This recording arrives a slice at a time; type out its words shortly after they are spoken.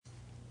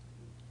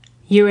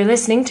You are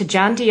listening to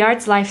John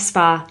Douillard's Life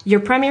Spa, your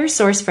premier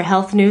source for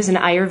health news and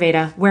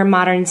Ayurveda, where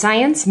modern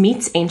science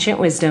meets ancient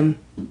wisdom.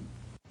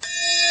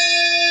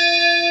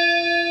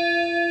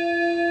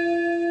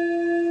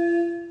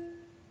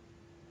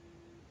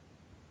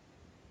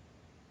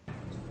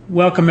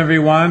 Welcome,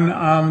 everyone.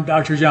 I'm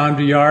Dr. John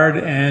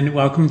Douillard, and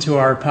welcome to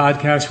our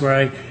podcast where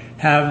I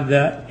have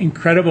the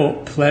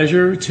incredible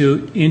pleasure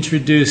to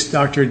introduce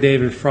Dr.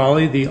 David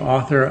Frawley, the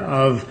author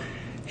of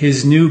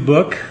his new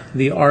book,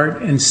 The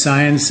Art and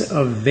Science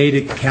of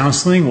Vedic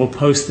Counseling. We'll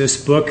post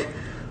this book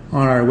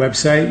on our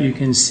website. You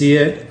can see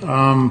it.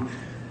 I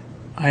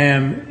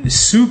am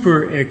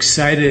super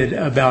excited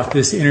about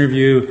this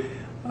interview.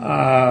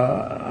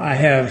 I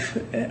have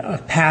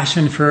a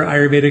passion for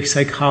Ayurvedic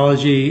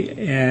psychology,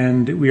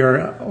 and we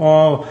are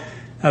all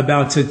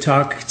about to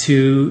talk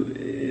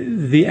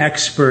to the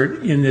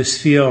expert in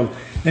this field.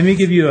 Let me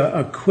give you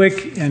a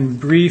quick and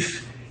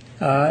brief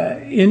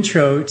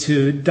intro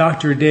to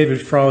Dr.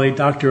 David Frawley.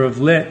 Doctor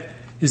of Lit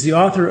is the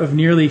author of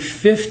nearly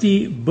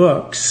 50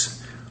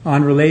 books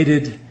on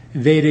related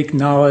Vedic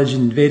knowledge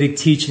and Vedic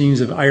teachings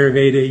of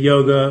Ayurveda,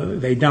 Yoga,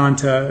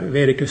 Vedanta,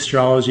 Vedic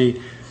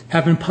astrology,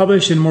 have been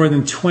published in more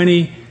than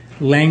 20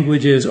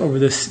 languages over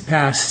the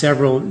past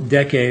several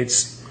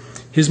decades.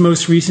 His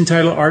most recent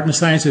title, Art and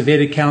Science of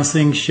Vedic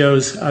Counseling,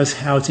 shows us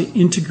how to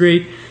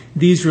integrate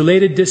these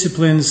related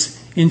disciplines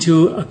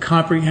into a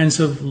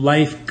comprehensive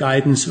life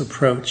guidance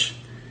approach.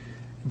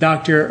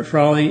 Dr.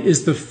 Frawley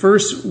is the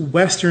first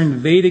Western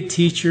Vedic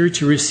teacher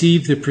to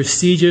receive the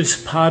prestigious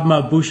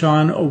Padma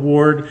Bhushan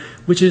Award,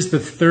 which is the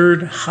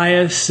third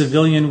highest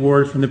civilian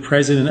award from the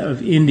President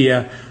of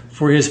India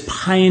for his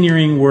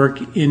pioneering work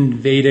in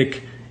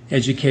Vedic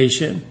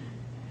education.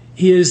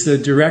 He is the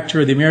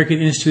director of the American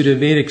Institute of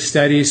Vedic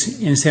Studies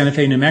in Santa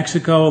Fe, New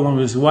Mexico, along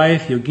with his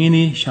wife,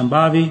 Yogini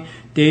Shambhavi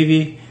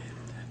Devi,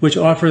 which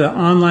offer the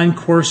online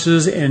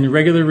courses and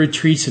regular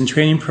retreats and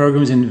training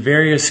programs in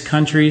various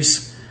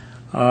countries.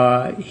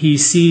 He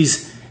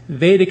sees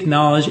Vedic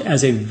knowledge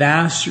as a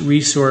vast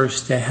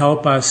resource to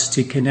help us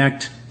to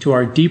connect to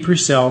our deeper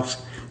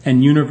selves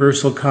and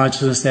universal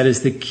consciousness that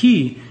is the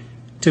key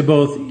to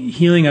both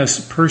healing us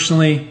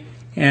personally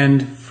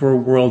and for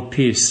world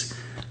peace.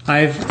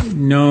 I've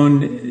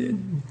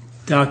known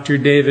Dr.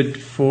 David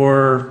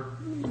for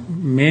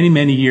many,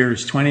 many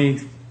years, 20,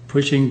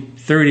 pushing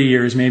 30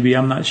 years maybe,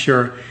 I'm not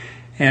sure.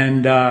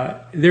 And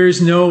there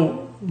is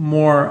no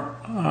more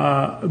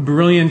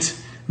brilliant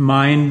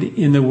mind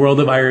in the world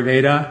of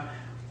Ayurveda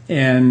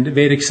and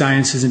Vedic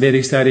sciences and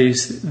Vedic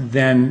studies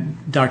than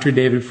Dr.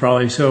 David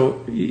Frawley.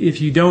 So if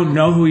you don't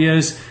know who he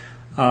is,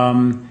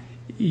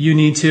 you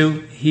need to.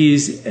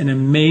 He's an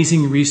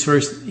amazing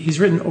resource. He's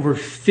written over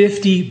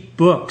 50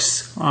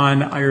 books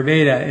on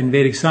Ayurveda and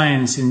Vedic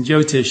science and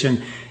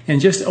Jyotish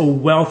and just a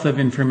wealth of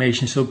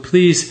information. So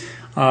please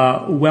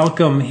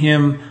welcome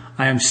him.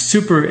 I am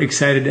super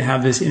excited to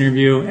have this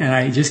interview, and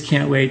I just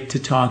can't wait to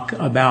talk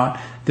about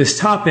this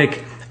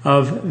topic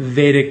of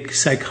Vedic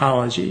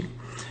psychology.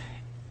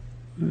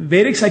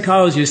 Vedic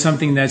psychology is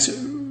something that's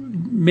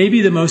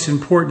maybe the most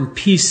important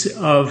piece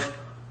of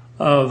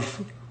an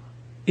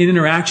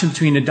interaction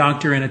between a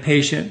doctor and a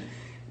patient.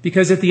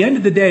 Because at the end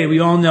of the day, we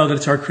all know that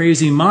it's our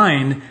crazy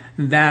mind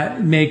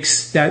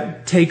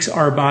that takes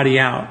our body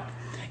out.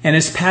 And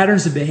its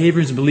patterns of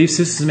behaviors and belief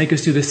systems make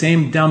us do the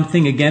same dumb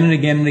thing again and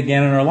again and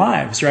again in our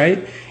lives,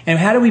 right? And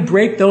how do we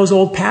break those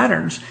old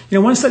patterns? You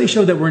know, one study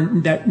showed that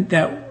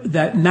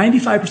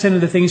 95%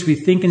 of the things we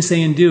think and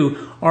say and do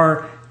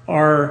are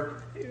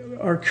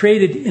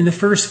created in the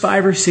first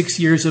 5 or 6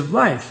 years of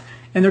life.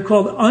 And they're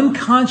called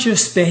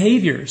unconscious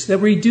behaviors. That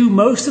we do,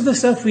 most of the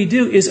stuff we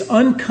do is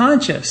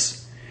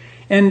unconscious.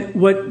 And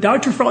what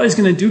Dr. Frawley is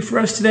going to do for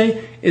us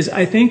today is,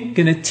 I think,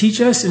 going to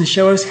teach us and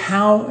show us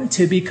how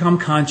to become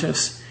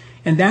conscious.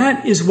 And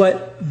that is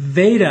what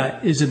Veda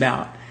is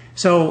about.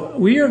 So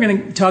we are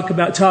going to talk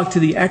to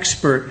the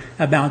expert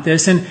about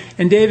this. And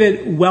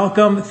David,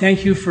 welcome.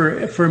 Thank you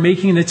for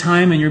making the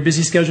time in your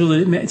busy schedule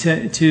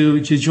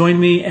to join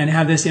me and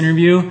have this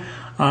interview.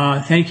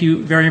 Thank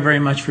you very, very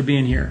much for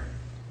being here.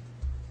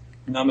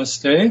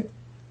 Namaste.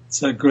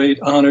 It's a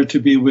great honor to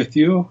be with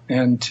you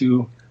and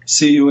to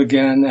see you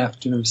again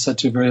after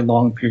such a very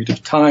long period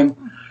of time.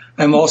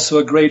 I'm also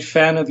a great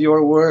fan of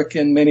your work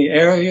in many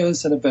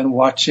areas and have been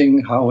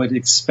watching how it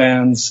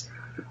expands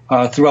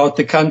throughout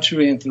the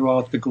country and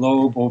throughout the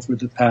globe over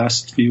the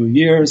past few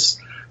years.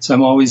 So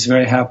I'm always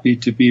very happy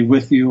to be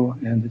with you,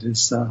 and it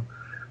is a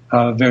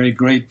very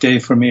great day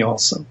for me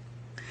also.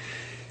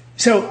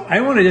 So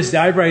I want to just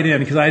dive right in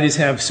because I just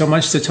have so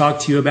much to talk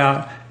to you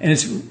about, and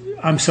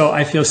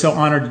I feel so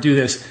honored to do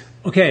this.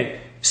 Okay,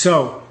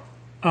 so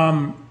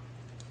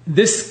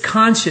this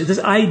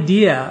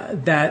idea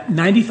that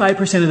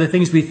 95% of the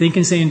things we think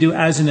and say and do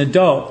as an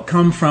adult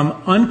come from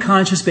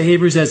unconscious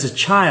behaviors as a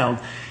child.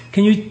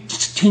 Can you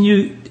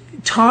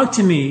talk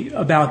to me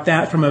about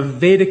that from a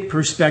Vedic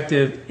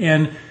perspective,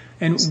 and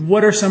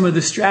what are some of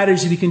the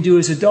strategies we can do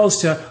as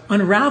adults to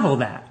unravel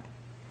that?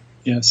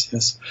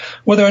 Yes.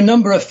 Well, there are a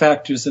number of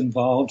factors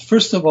involved.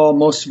 First of all,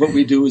 most of what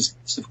we do is,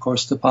 of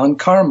course, upon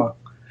karma.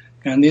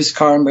 And these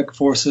karmic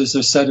forces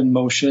are set in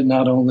motion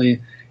not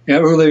only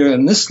earlier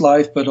in this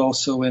life, but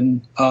also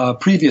in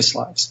previous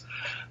lives.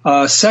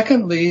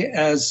 Secondly,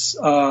 as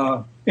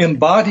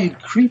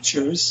embodied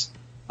creatures,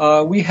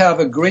 we have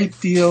a great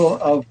deal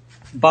of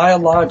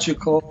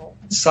biological,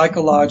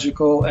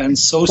 psychological, and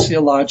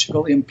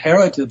sociological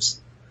imperatives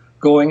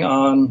going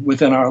on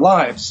within our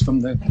lives,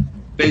 from the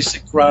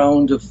basic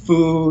ground of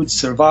food,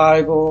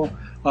 survival,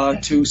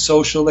 to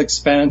social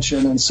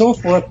expansion and so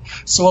forth.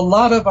 So a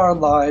lot of our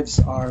lives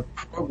are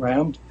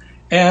programmed,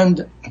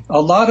 and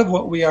a lot of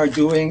what we are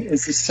doing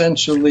is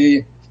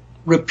essentially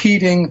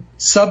repeating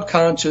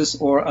subconscious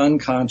or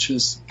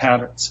unconscious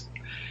patterns.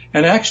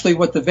 And actually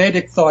what the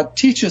Vedic thought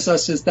teaches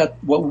us is that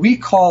what we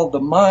call the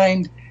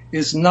mind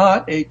is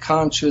not a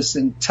conscious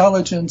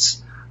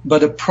intelligence,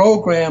 but a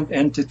programmed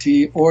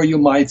entity, or you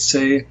might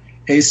say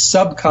a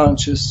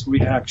subconscious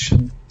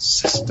reaction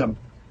system.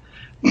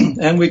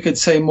 And we could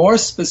say more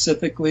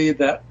specifically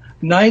that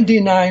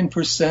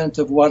 99%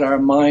 of what our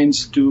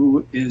minds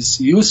do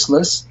is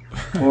useless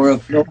or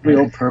of no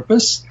real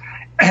purpose,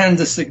 and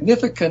a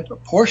significant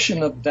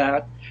portion of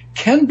that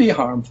can be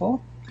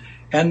harmful,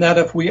 and that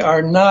if we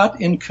are not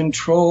in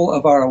control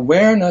of our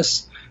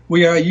awareness,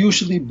 we are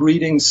usually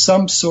breeding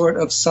some sort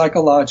of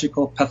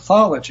psychological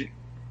pathology: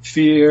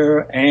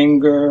 fear,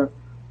 anger,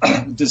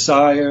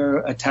 desire,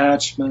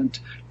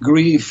 attachment,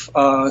 grief,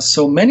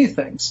 so many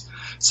things.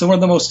 So one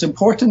of the most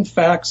important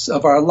facts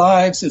of our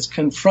lives is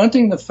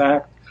confronting the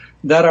fact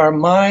that our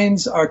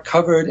minds are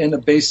covered in a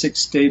basic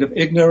state of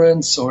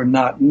ignorance or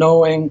not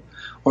knowing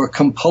or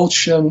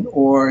compulsion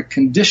or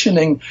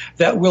conditioning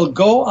that will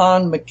go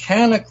on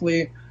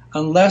mechanically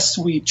unless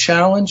we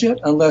challenge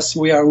it, unless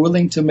we are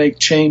willing to make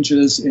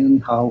changes in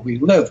how we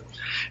live.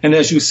 And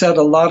as you said,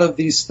 a lot of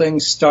these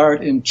things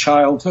start in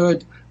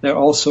childhood. They're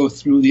also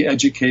through the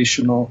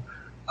educational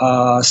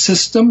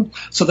system,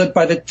 so that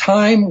by the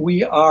time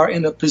we are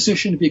in a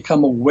position to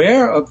become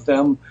aware of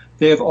them,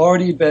 they have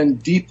already been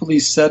deeply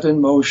set in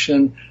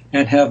motion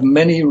and have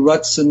many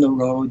ruts in the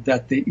road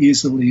that they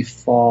easily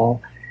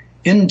fall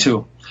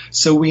into.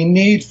 So we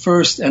need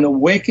first an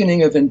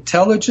awakening of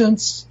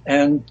intelligence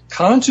and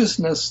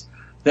consciousness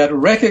that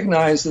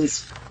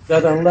recognizes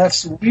that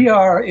unless we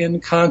are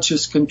in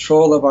conscious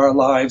control of our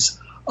lives,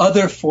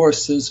 other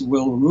forces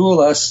will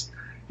rule us,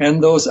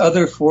 and those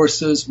other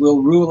forces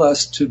will rule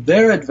us to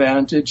their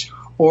advantage,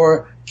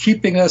 or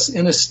keeping us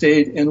in a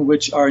state in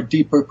which our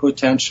deeper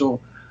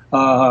potential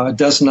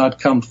does not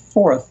come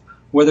forth,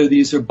 whether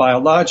these are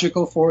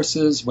biological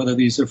forces, whether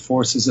these are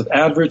forces of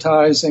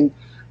advertising,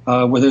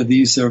 whether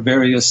these are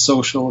various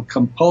social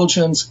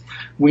compulsions.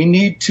 We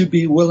need to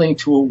be willing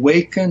to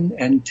awaken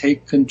and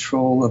take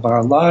control of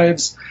our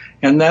lives,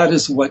 and that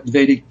is what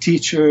Vedic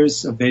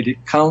teachers,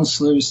 Vedic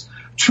counselors,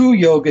 true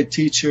yoga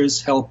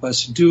teachers help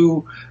us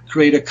do: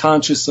 create a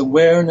conscious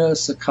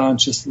awareness, a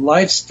conscious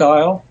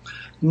lifestyle,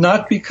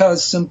 not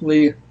because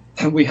simply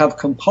we have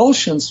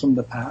compulsions from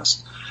the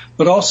past,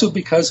 but also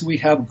because we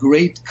have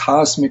great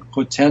cosmic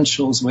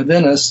potentials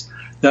within us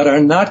that are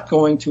not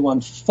going to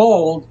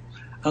unfold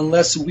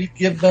unless we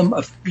give them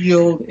a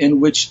field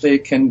in which they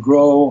can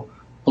grow,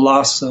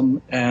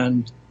 blossom,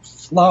 and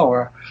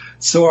flower.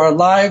 So our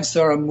lives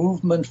are a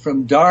movement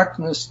from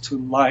darkness to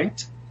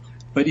light.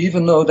 But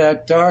even though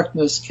that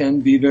darkness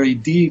can be very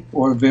deep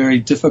or very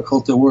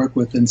difficult to work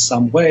with in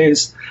some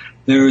ways,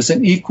 there is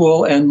an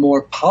equal and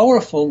more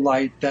powerful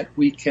light that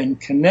we can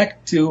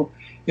connect to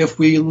if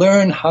we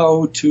learn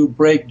how to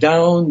break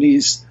down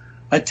these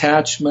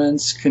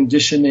attachments,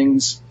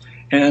 conditionings,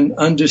 and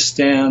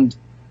understand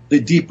the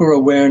deeper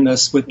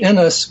awareness within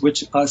us,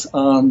 which is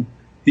on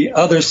the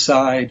other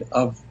side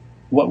of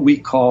what we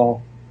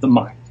call the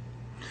mind.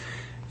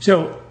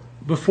 So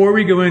before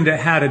we go into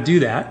how to do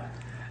that,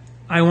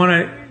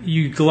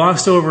 you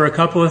glossed over a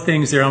couple of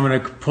things there. I'm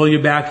going to pull you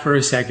back for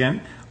a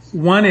second.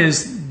 One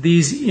is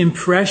these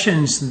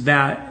impressions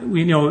that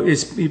we know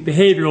it's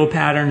behavioral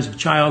patterns of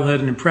childhood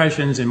and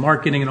impressions and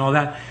marketing and all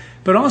that.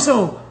 But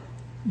also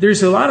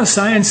there's a lot of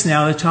science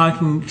now that's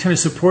kind of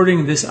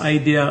supporting this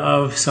idea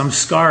of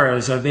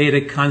samskaras, a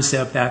Vedic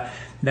concept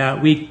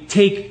that we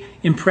take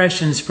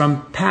impressions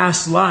from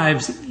past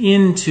lives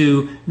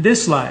into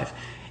this life.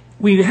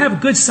 We have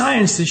good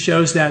science that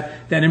shows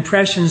that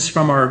impressions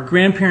from our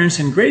grandparents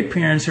and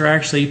great-parents are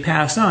actually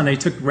passed on. They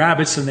took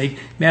rabbits and they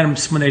made them,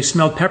 when they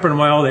smelled pepper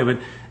oil,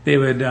 they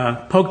would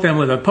poke them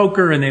with a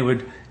poker, and they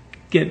would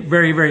get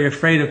very, very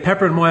afraid of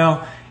pepper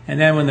oil. And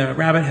then when the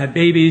rabbit had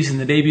babies and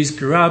the babies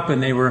grew up,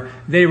 and they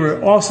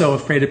were also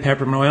afraid of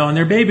peppermint oil, and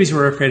their babies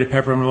were afraid of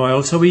peppermint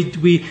oil. So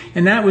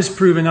and that was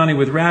proven not only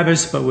with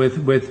rabbits, but with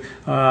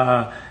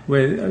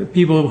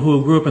people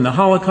who grew up in the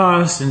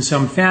Holocaust and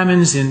some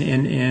famines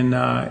in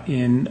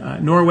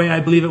Norway,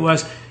 I believe it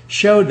was,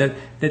 showed that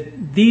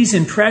these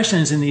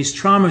impressions and these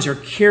traumas are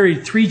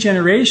carried 3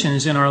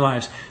 generations in our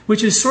lives,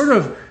 which is sort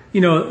of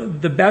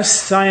the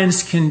best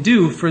science can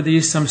do for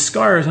these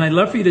samskaras. And I'd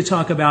love for you to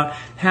talk about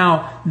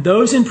how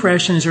those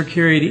impressions are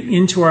carried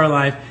into our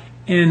life,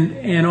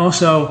 and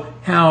also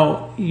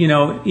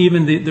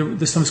even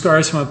the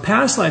samskaras from a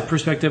past life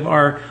perspective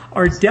are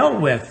dealt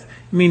with.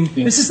 I mean,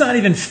 This is not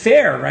even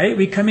fair, right?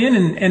 We come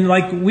in and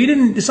like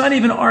it's not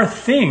even our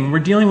thing. We're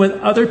dealing with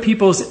other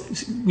people's,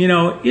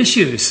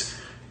 issues.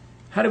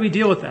 How do we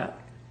deal with that?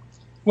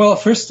 Well,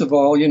 first of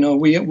all,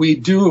 we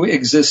do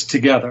exist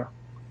together.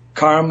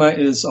 Karma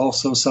is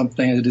also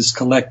something that is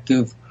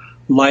collective.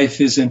 Life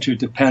is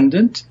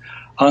interdependent.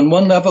 On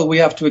one level, we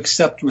have to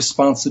accept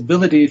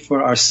responsibility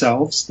for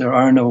ourselves. There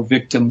are no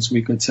victims,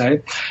 we could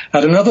say.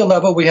 At another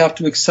level, we have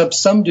to accept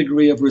some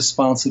degree of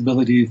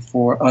responsibility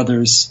for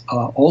others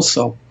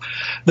also.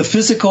 The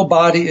physical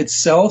body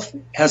itself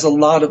has a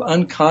lot of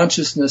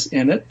unconsciousness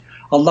in it,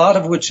 a lot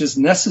of which is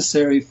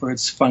necessary for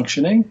its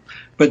functioning,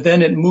 but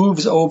then it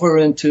moves over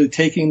into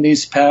taking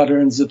these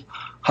patterns of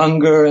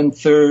hunger and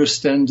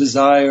thirst and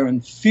desire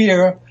and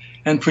fear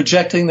and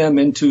projecting them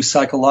into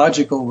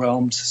psychological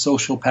realms,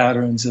 social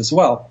patterns as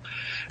well.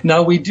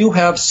 Now, we do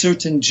have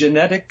certain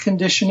genetic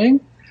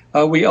conditioning.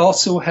 We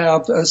also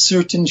have a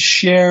certain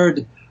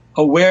shared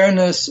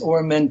awareness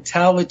or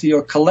mentality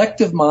or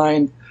collective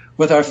mind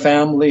with our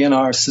family and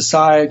our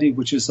society,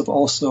 which is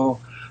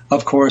also,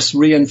 of course,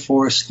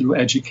 reinforced through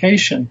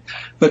education.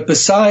 But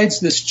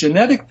besides this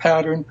genetic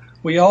pattern,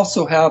 we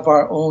also have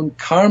our own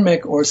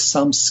karmic or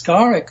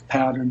samskaric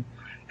pattern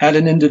at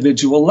an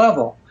individual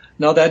level.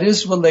 Now, that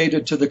is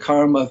related to the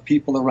karma of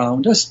people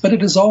around us, but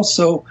it is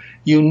also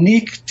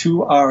unique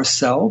to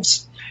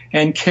ourselves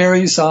and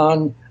carries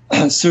on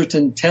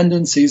certain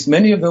tendencies.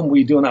 Many of them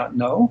we do not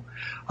know,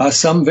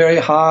 some very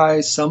high,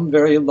 some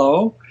very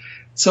low,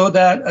 so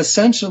that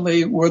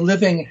essentially we're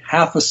living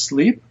half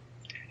asleep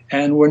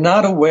and we're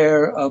not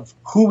aware of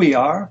who we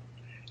are,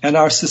 and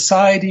our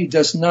society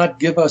does not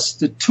give us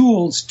the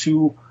tools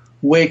to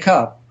wake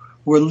up.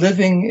 We're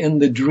living in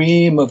the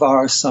dream of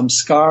our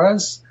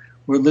samskaras.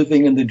 We're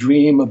living in the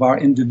dream of our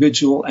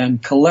individual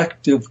and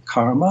collective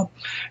karma,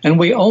 and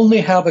we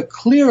only have a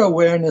clear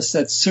awareness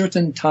at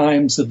certain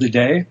times of the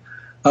day.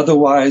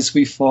 Otherwise,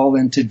 we fall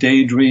into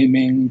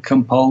daydreaming,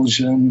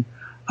 compulsion,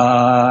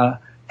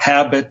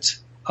 habit,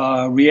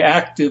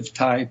 reactive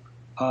type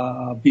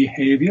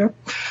behavior.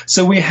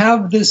 So we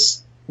have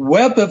this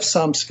web of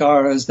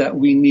samskaras that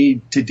we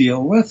need to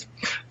deal with.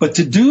 But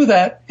to do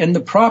that in the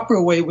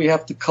proper way, we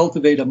have to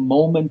cultivate a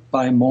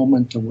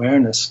moment-by-moment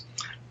awareness.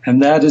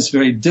 And that is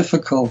very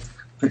difficult,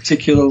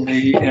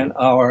 particularly in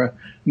our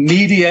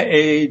media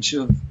age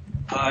of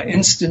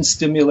instant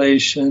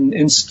stimulation,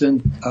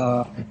 instant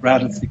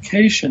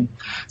gratification.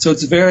 So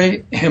it's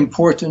very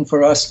important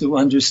for us to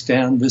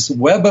understand this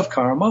web of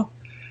karma,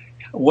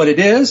 what it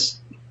is,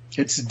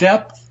 its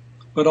depth,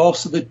 but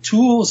also the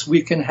tools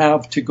we can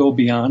have to go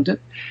beyond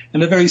it.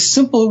 And a very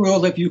simple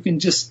rule, if you can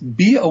just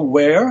be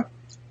aware,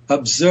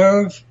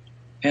 observe,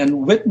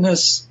 and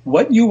witness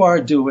what you are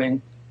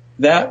doing,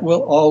 that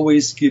will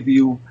always give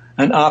you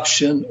an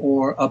option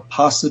or a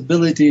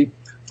possibility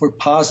for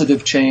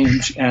positive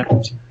change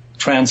and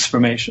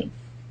transformation.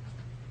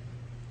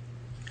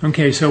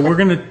 Okay, so we're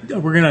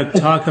gonna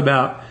talk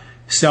about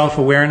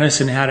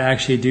self-awareness and how to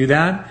actually do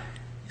that.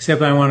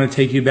 Except I want to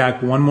take you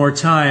back one more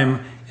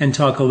time and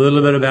talk a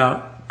little bit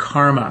about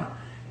karma.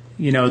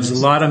 There's a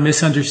lot of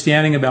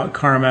misunderstanding about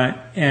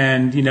karma,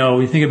 and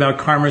we think about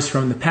karmas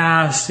from the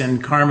past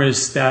and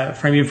karmas that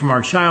from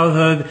our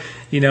childhood,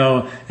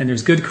 and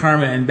there's good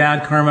karma and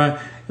bad karma.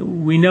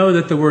 We know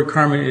that the word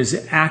karma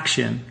is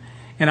action,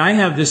 and I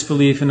have this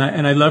belief, and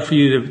I'd love for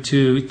you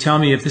to tell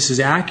me if this is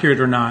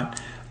accurate or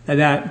not.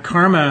 That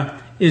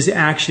karma is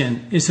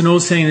action. It's an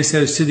old saying that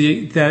says to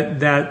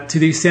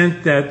the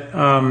extent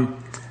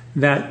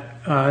that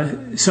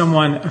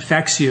someone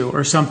affects you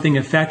or something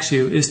affects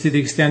you is to the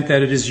extent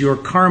that it is your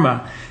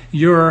karma,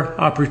 your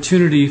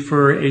opportunity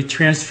for a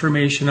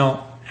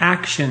transformational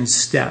action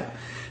step.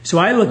 So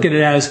I look at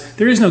it as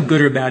there is no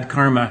good or bad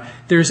karma.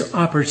 There's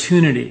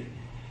opportunity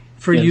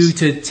for you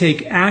to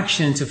take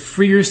action to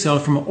free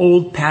yourself from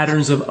old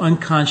patterns of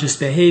unconscious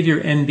behavior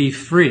and be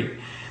free.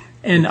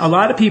 And a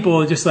lot of people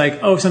are just like,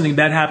 oh, if something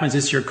bad happens,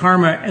 it's your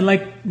karma. And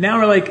now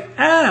we're like,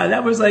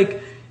 that was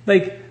like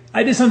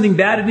I did something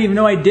bad, I didn't even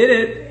know I did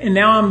it, and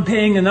now I'm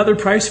paying another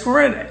price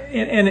for it.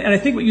 And I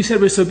think what you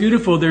said was so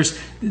beautiful. There's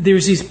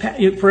these,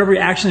 for every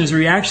action there's a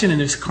reaction, and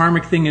this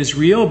karmic thing is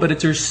real, but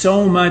there's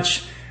so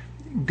much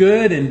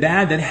good and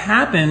bad that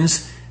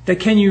happens that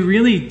can you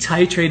really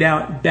titrate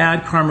out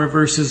bad karma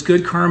versus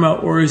good karma,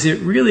 or is it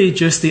really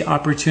just the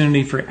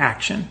opportunity for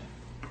action?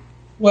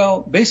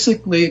 Well,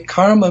 basically,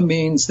 karma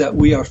means that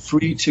we are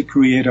free to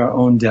create our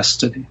own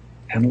destiny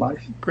in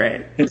life.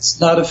 Great. It's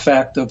not a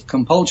fact of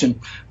compulsion,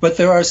 but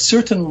there are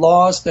certain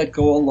laws that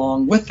go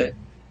along with it.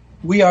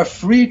 We are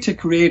free to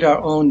create our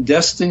own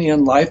destiny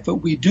in life, but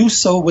we do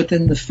so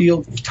within the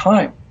field of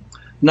time.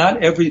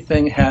 Not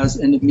everything has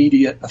an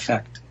immediate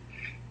effect.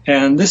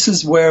 And this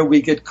is where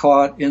we get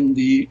caught in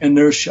the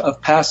inertia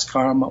of past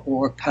karma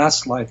or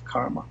past life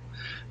karma,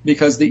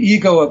 because the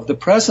ego of the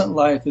present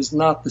life is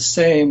not the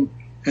same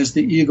as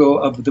the ego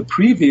of the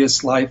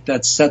previous life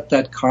that set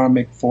that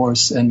karmic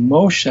force in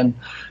motion,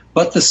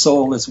 but the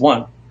soul is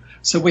one.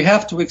 So we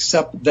have to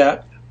accept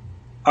that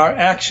Our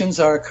actions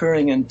are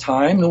occurring in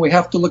time, and we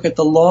have to look at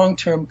the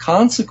long-term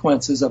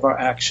consequences of our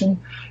action,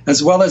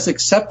 as well as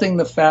accepting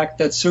the fact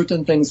that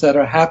certain things that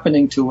are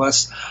happening to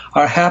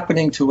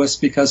us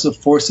because of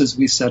forces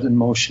we set in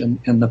motion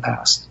in the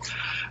past.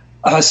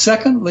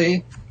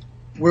 Secondly,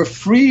 we're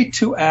free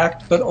to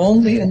act, but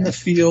only in the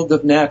field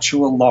of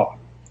natural law.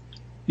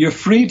 You're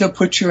free to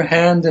put your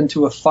hand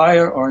into a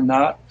fire or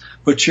not,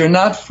 but you're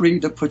not free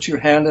to put your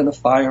hand in a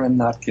fire and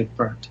not get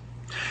burnt.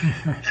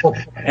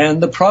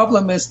 And the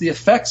problem is the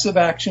effects of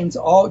actions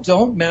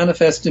don't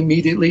manifest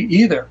immediately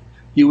either.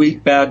 You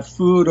eat bad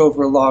food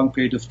over a long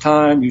period of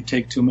time, you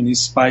take too many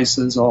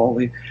spices, all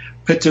the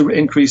pitta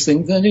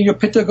increasing, then your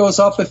pitta goes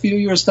off a few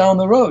years down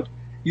the road.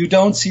 You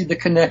don't see the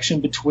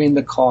connection between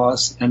the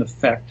cause and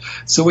effect.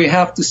 So we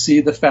have to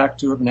see the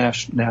factor of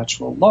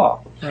natural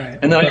law. Right.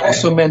 And I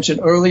also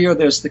mentioned earlier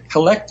there's the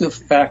collective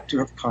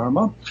factor of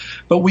karma,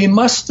 but we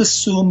must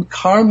assume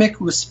karmic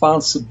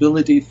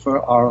responsibility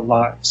for our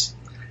lives.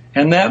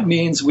 And that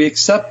means we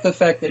accept the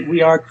fact that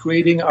we are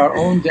creating our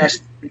own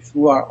destiny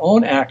through our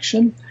own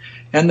action,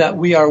 and that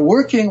we are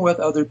working with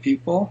other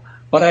people.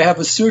 But I have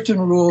a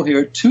certain rule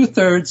here: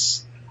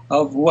 2/3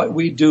 of what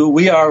we do,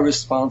 we are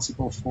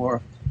responsible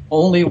for.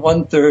 Only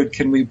 1/3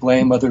 can we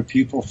blame other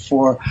people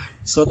for,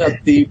 so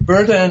that the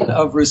burden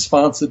of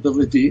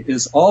responsibility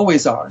is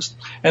always ours.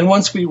 And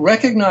once we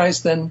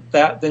recognize then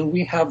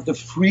we have the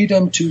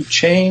freedom to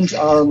change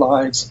our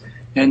lives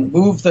and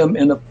move them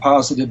in a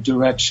positive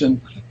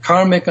direction.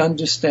 Karmic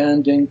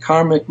understanding,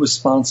 karmic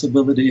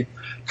responsibility,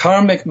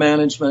 karmic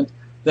management,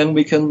 then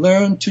we can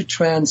learn to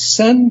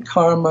transcend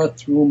karma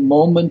through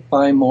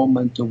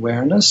moment-by-moment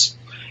awareness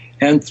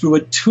and through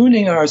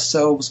attuning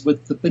ourselves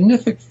with the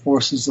benefic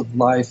forces of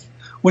life,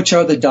 which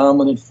are the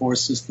dominant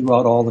forces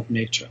throughout all of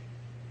nature.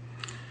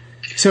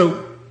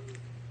 So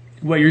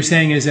what you're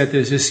saying is that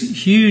there's this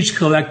huge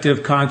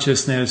collective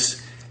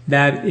consciousness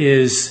that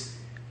is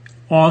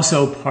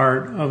also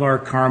part of our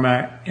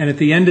karma, and at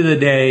the end of the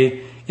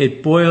day,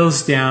 it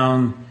boils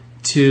down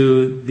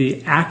to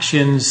the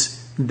actions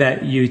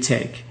that you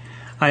take.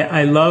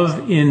 I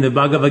love in the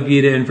Bhagavad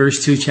Gita in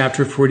verse 2,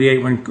 chapter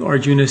 48, when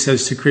Arjuna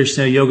says to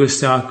Krishna,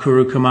 Yogastha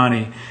Kuru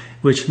Kamani,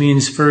 which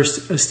means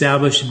first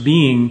establish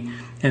being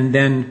and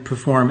then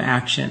perform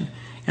action.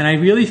 And I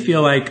really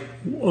feel like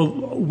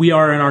we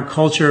are in our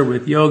culture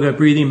with yoga,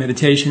 breathing,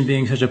 meditation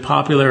being such a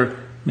popular,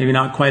 maybe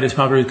not quite as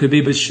popular as it could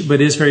be, but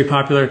is very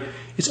popular.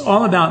 It's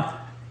all about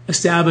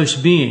establish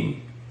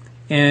being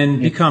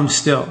and become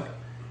still.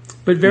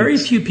 But very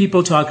few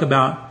people talk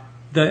about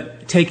the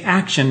take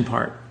action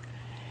part.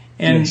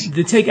 And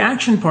the take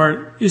action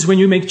part is when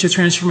you make a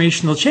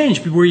transformational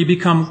change, where you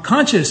become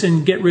conscious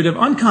and get rid of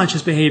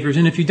unconscious behaviors.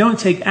 And if you don't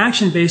take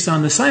action based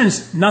on the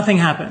science, nothing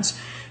happens.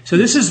 So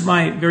this is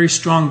my very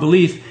strong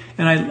belief.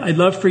 And I'd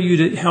love for you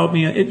to help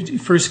me.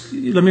 First,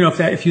 let me know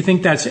if you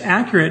think that's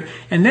accurate.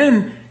 And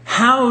then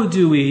how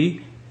do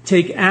we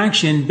take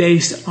action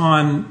based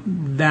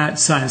on that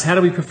science? How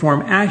do we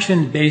perform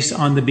action based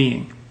on the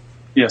being?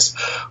 Yes.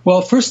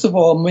 Well, first of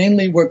all,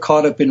 mainly we're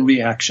caught up in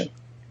reaction.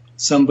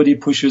 Somebody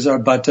pushes our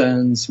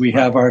buttons, we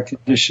have our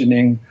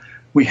conditioning,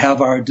 we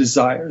have our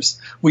desires.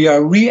 We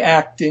are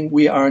reacting,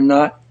 we are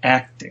not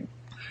acting.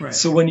 Right.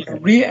 So when you're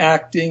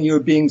reacting, you're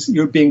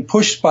being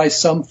pushed by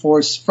some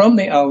force from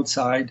the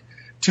outside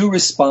to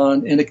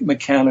respond in a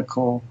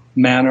mechanical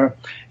manner.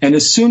 And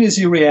as soon as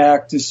you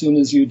react, as soon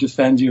as you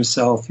defend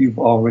yourself, you've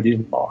already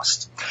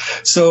lost.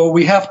 So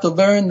we have to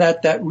learn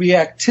that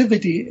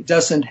reactivity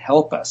doesn't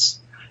help us.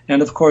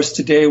 And of course,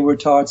 today we're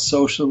taught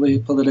socially,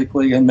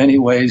 politically, in many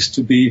ways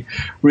to be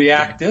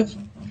reactive.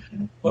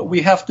 But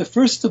we have to,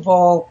 first of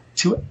all,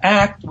 to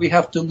act, we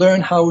have to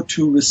learn how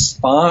to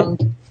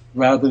respond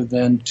rather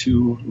than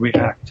to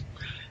react.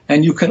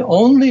 And you can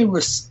only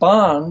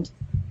respond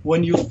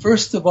when you,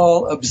 first of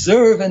all,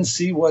 observe and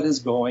see what is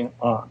going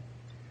on.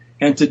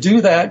 And to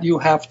do that, you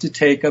have to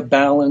take a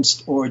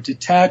balanced or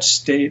detached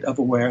state of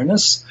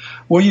awareness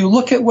where you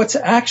look at what's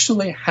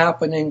actually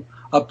happening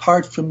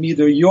apart from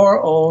either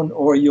your own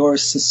or your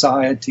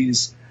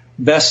society's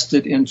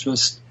vested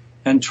interest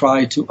and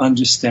try to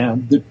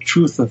understand the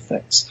truth of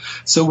things.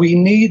 So we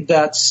need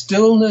that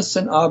stillness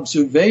and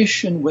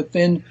observation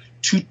within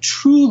to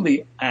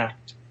truly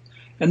act.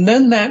 And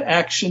then that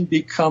action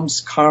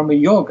becomes karma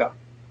yoga.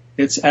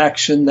 It's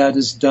action that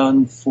is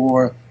done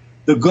for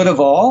the good of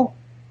all,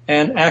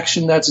 and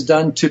action that's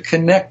done to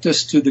connect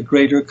us to the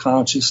greater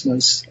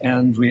consciousness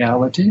and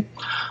reality,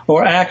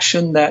 or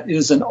action that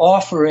is an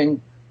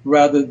offering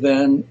rather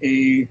than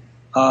a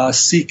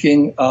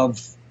seeking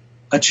of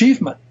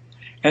achievement.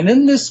 And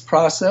in this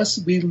process,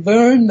 we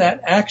learn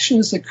that action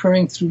is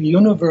occurring through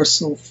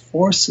universal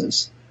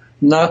forces,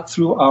 not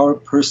through our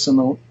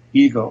personal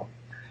ego.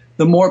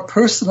 The more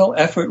personal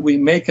effort we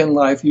make in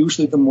life,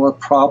 usually the more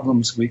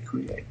problems we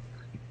create.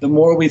 The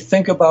more we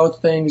think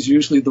about things,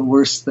 usually the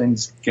worse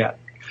things get.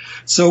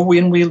 So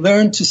when we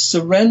learn to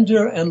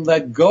surrender and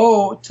let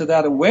go to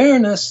that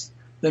awareness,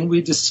 then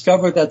we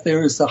discover that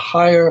there is a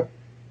higher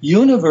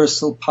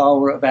universal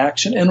power of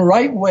action and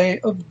right way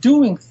of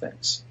doing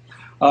things.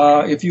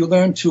 If you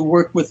learn to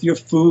work with your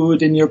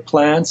food and your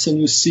plants and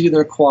you see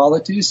their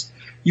qualities,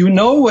 you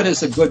know what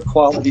is a good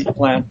quality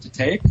plant to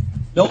take.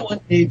 No one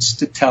needs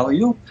to tell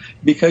you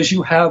because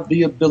you have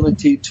the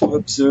ability to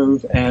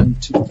observe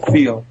and to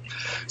feel.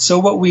 So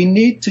what we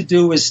need to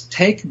do is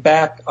take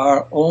back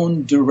our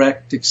own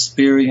direct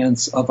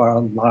experience of our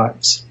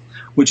lives,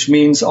 which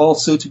means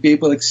also to be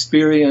able to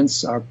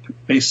experience our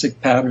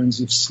basic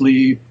patterns of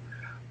sleep,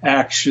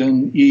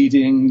 action,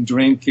 eating,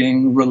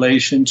 drinking,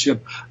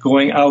 relationship,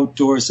 going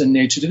outdoors in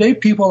nature. Today,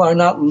 people are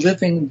not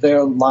living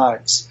their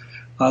lives.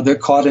 They're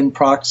caught in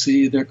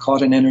proxy, they're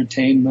caught in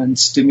entertainment,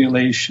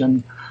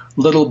 stimulation,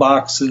 little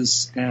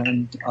boxes,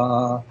 and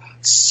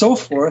so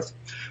forth,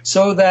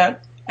 so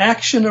that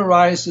action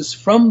arises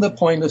from the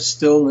point of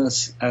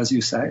stillness, as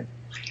you say.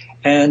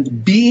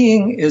 And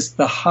being is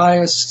the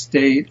highest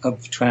state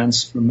of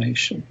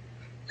transformation.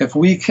 If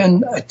we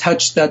can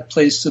touch that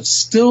place of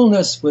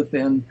stillness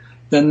within,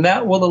 then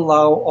that will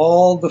allow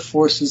all the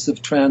forces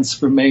of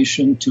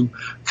transformation to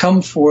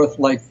come forth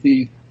like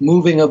the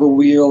moving of a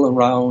wheel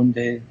around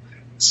a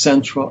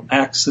central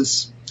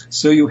axis.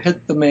 So you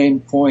hit the main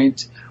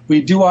point.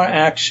 We do our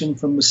action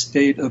from a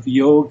state of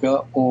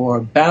yoga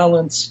or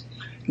balance,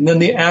 and then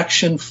the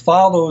action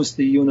follows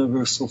the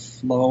universal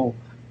flow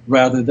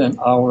rather than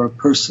our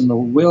personal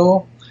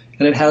will,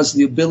 and it has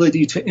the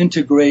ability to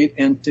integrate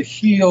and to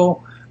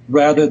heal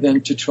rather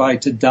than to try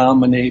to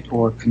dominate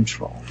or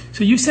control.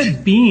 So you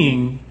said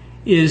being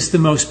is the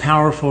most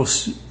powerful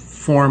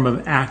form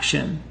of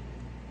action.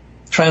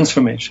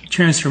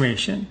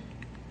 Transformation.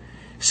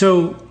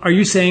 So are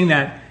you saying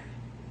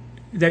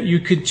that you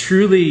could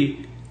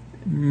truly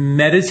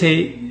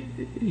meditate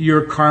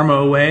your karma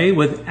away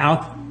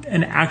without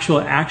an actual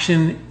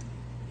action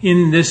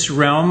in this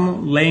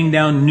realm, laying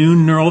down new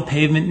neural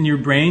pavement in your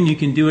brain? You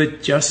can do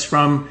it just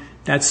from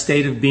that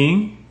state of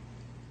being?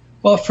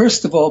 Well,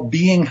 first of all,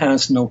 being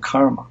has no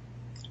karma.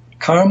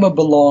 Karma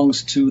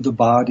belongs to the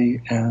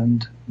body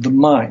and the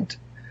mind.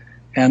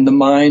 And the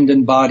mind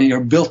and body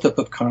are built up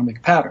of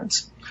karmic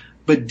patterns.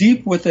 But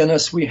deep within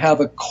us, we have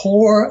a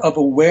core of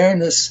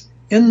awareness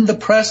in the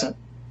present,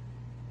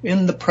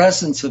 in the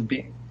presence of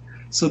being.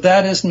 So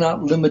that is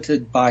not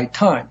limited by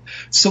time.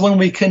 So when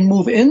we can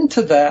move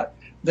into that,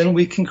 then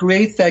we can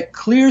create that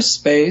clear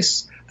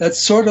space that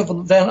sort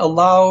of then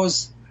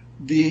allows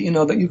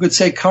that you could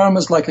say karma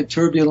is like a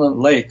turbulent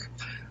lake.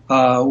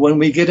 When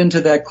we get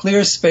into that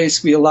clear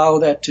space, we allow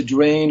that to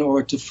drain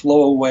or to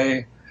flow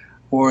away,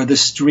 or the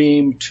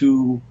stream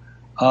to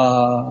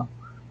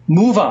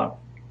move on.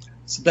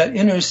 So that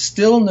inner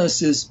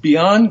stillness is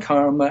beyond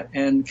karma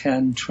and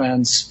can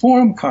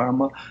transform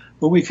karma,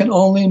 but we can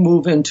only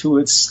move into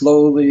it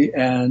slowly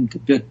and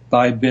bit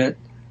by bit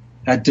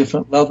at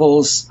different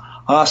levels.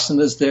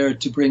 Asana is there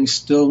to bring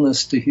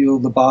stillness, to heal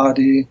the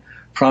body,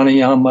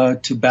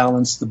 pranayama to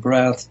balance the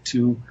breath,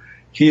 to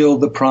heal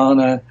the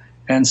prana,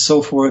 and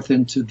so forth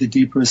into the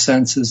deeper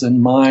senses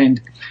and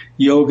mind.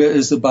 Yoga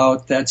is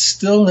about that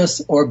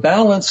stillness or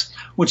balance,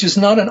 which is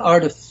not an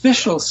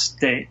artificial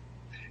state.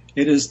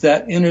 It is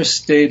that inner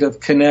state of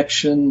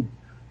connection,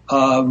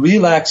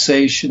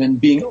 relaxation,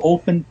 and being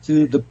open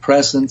to the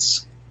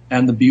presence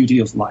and the beauty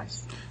of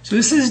life. So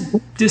this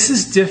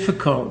is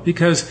difficult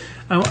because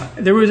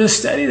there was a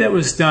study that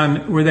was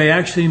done where they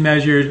actually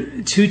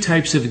measured two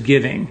types of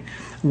giving.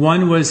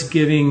 One was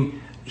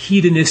giving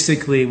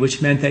hedonistically,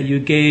 which meant that you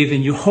gave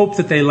and you hoped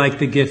that they liked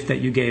the gift that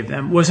you gave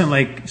them. It wasn't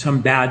like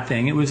some bad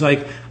thing. It was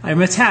like,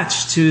 I'm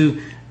attached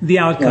to the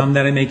outcome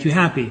that I make you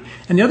happy.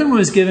 And the other one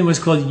was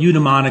called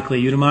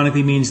eudaimonically.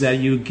 Eudaimonically means that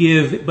you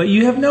give, but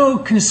you have no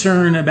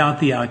concern about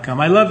the outcome.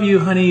 I love you,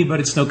 honey,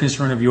 but it's no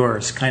concern of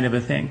yours, kind of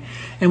a thing.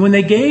 And when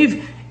they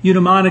gave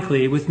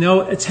eudaimonically with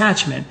no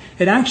attachment,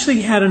 it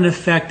actually had an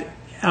effect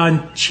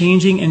on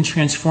changing and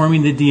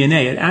transforming the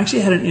DNA. It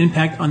actually had an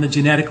impact on the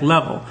genetic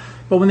level.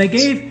 But when they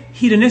gave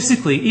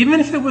hedonistically,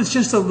 even if it was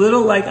just a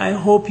little like, I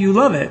hope you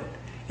love it,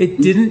 it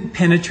didn't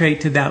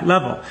penetrate to that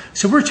level.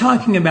 So we're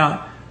talking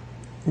about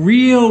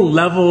real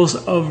levels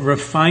of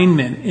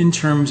refinement in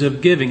terms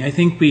of giving. I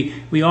think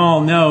we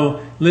all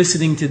know,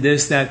 listening to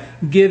this,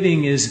 that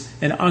giving is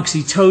an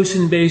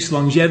oxytocin-based,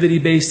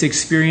 longevity-based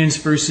experience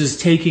versus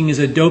taking is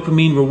a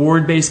dopamine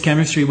reward-based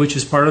chemistry, which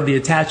is part of the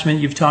attachment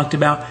you've talked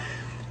about.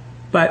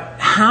 But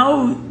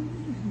how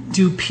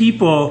do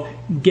people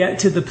get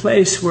to the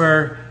place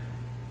where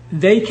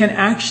they can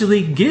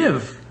actually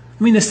give?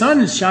 I mean, the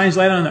sun shines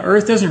light on the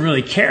earth, doesn't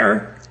really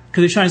care.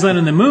 Because it shines light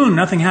on the moon,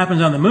 nothing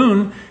happens on the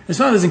moon. The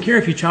sun doesn't care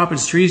if you chop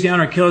its trees down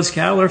or kill its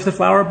cattle or if the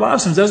flower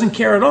blossoms. It doesn't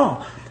care at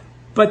all.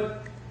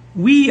 But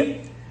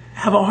we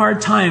have a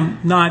hard time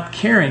not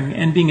caring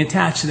and being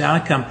attached to the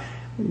outcome.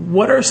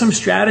 What are some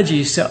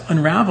strategies to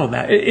unravel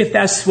that, if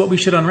that's what we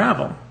should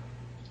unravel?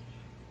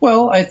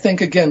 Well, I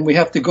think, again, we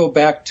have to go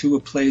back to a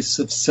place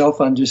of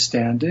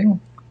self-understanding,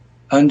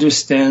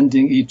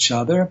 understanding each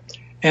other,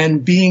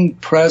 and being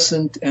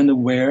present and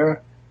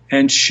aware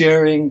and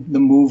sharing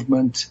the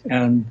movement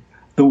and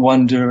the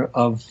wonder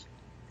of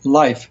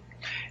life.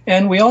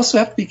 And we also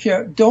have to be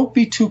careful. Don't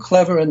be too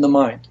clever in the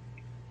mind.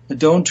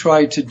 Don't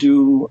try to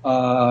do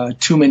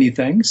too many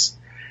things.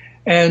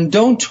 And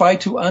don't try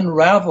to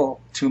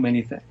unravel too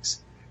many things.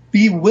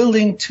 Be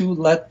willing to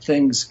let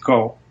things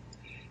go.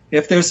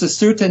 If there's a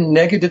certain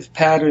negative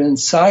pattern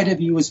inside of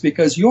you, it's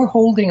because you're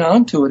holding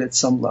on to it at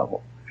some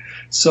level.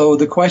 So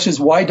the question is,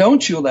 why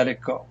don't you let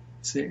it go?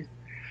 See?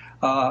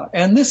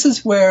 And this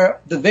is where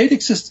the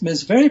Vedic system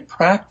is very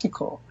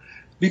practical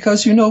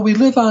because, we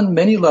live on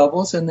many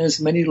levels and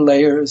there's many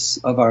layers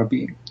of our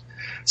being.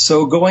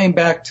 So going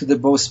back to the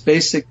most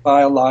basic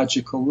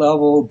biological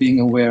level, being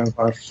aware of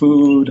our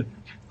food,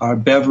 our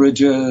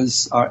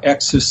beverages, our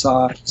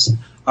exercise,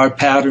 our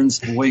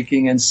patterns of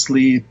waking and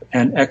sleep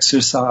and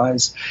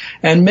exercise,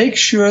 and make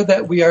sure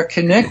that we are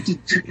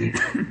connected to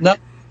not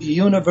the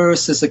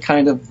universe as a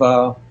kind of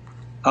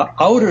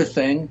outer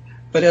thing,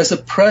 but as a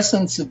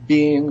presence of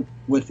being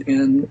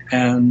within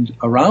and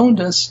around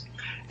us.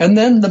 And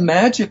then the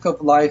magic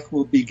of life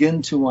will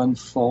begin to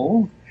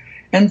unfold,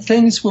 and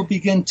things will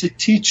begin to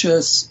teach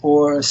us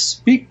or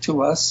speak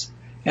to us,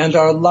 and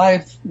our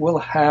life will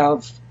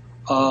have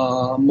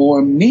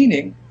more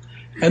meaning.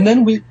 And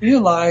then we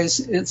realize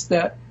it's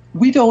that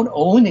we don't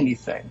own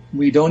anything.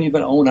 We don't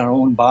even own our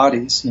own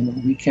bodies.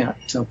 We can't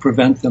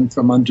prevent them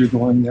from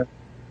undergoing their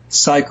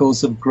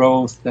cycles of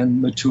growth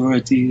and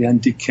maturity and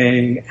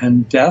decay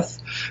and death.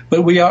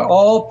 But we are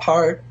all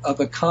part of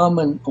a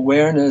common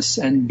awareness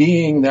and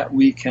being that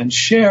we can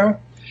share.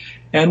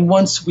 And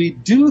once we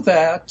do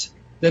that,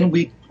 then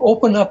we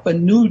open up a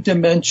new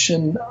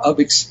dimension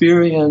of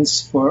experience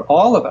for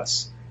all of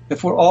us.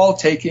 If we're all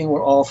taking,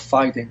 we're all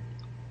fighting.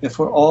 If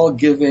we're all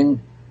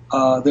giving,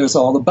 there's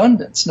all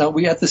abundance. Now,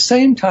 we at the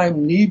same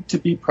time need to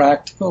be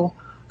practical,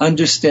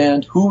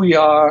 understand who we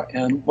are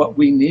and what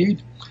we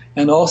need,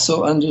 and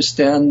also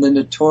understand the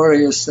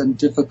notorious and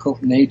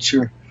difficult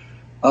nature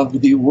of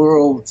the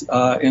world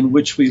in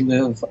which we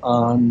live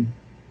on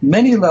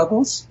many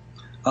levels.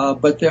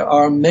 But there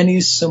are many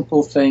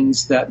simple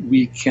things that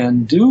we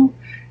can do.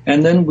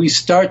 And then we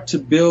start to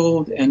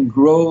build and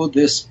grow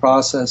this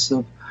process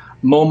of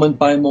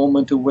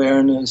moment-by-moment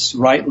awareness,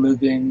 right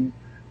living,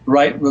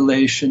 right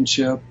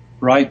relationship,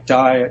 right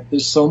diet.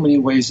 There's so many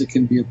ways it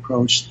can be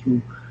approached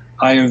through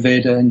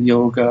Ayurveda and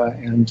yoga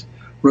and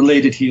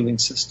related healing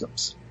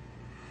systems.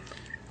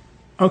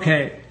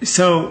 Okay,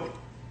 so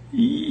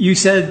you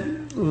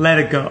said let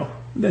it go.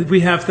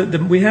 We have to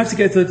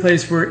get to the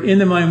place where in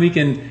the mind we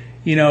can,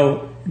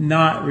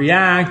 not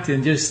react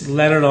and just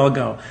let it all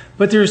go.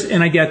 But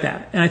and I get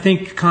that. And I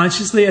think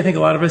consciously, a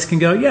lot of us can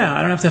go, yeah,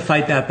 I don't have to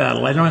fight that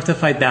battle. I don't have to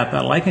fight that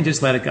battle. I can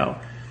just let it go.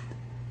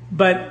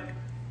 But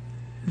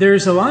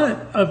there's a lot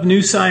of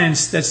new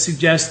science that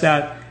suggests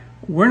that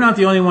we're not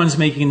the only ones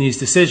making these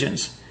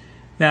decisions.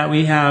 That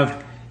we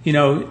have,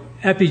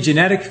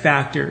 epigenetic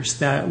factors,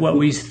 that what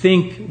we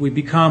think we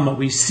become, what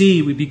we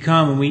see we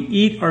become. When we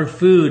eat our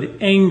food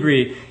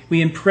angry,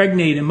 we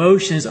impregnate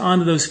emotions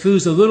onto those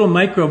foods. The little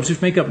microbes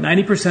which make up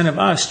 90% of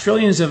us,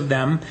 trillions of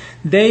them,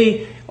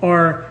 they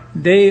are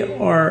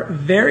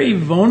very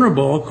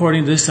vulnerable,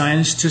 according to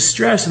science, to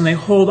stress, and they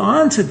hold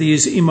on to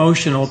these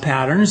emotional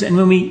patterns. And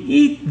when we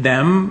eat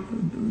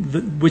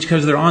them,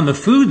 because they're on the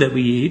food that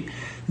we eat,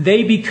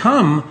 they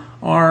become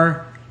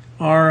our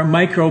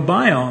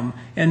microbiome,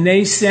 and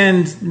they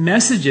send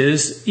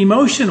messages,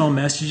 emotional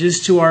messages,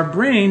 to our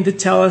brain to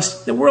tell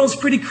us the world's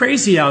pretty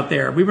crazy out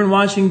there. We've been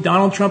watching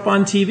Donald Trump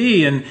on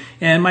TV,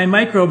 and my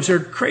microbes are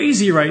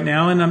crazy right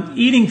now, and I'm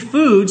eating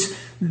foods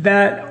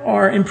that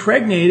are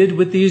impregnated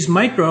with these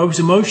microbes,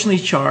 emotionally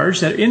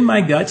charged, that are in my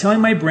gut,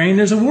 telling my brain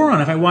there's a war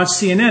on. If I watch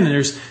CNN and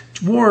there's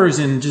wars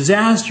and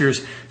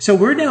disasters, so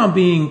we're now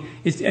and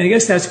I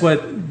guess that's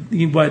what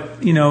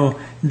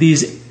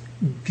these.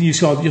 You'll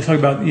talk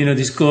about,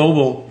 these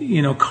global,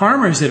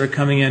 karmas that are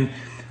coming in.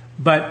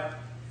 But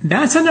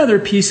that's another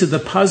piece of the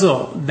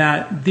puzzle,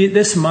 that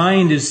this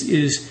mind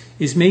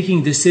is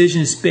making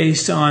decisions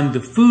based on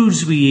the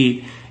foods we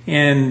eat.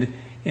 And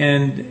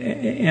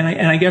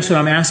I guess what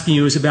I'm asking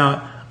you is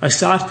about a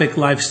sattvic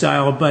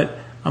lifestyle, but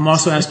I'm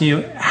also asking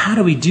you, how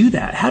do we do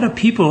that? How do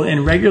people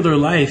in regular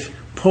life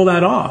pull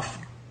that off?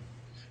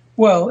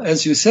 Well,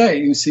 as you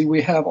see,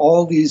 we have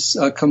all these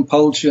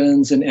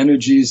compulsions and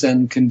energies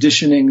and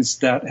conditionings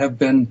that have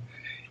been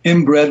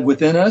inbred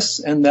within us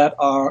and that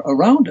are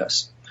around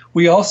us.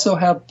 We also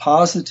have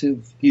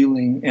positive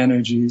healing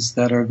energies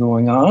that are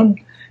going on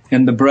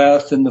in the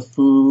breath and the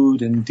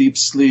food and deep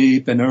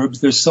sleep and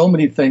herbs. There's so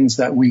many things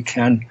that we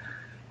can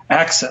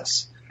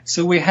access.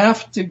 So we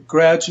have to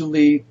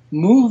gradually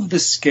move the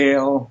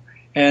scale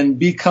and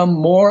become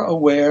more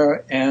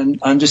aware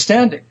and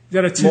understanding. Is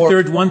that a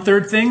 2/3,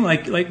 1/3 thing,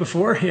 like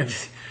before?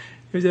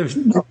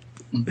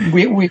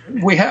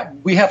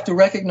 We have to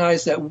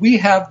recognize that we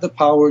have the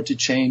power to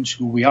change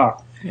who we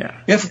are. Yeah.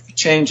 If we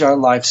change our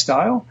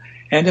lifestyle,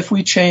 and if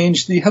we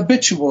change the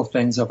habitual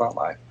things of our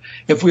life.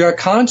 If we are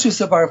conscious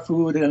of our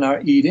food and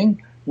our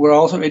eating, we're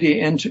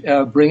already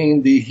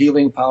bringing the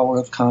healing power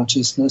of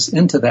consciousness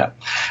into that.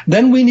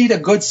 Then we need a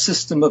good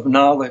system of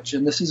knowledge,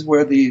 and this is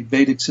where the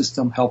Vedic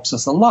system helps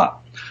us a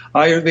lot.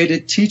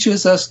 Ayurveda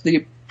teaches us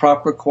the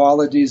proper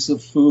qualities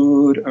of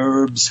food,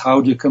 herbs,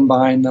 how to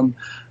combine them,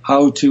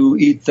 how to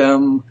eat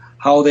them,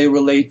 how they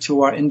relate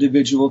to our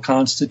individual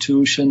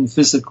constitution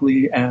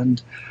physically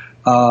and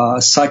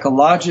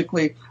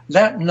psychologically.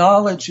 That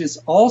knowledge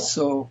is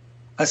also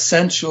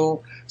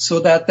essential so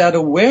that that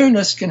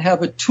awareness can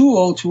have a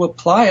tool to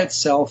apply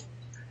itself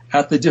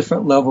at the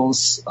different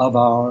levels of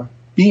our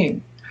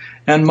being.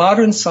 And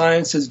modern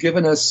science has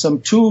given us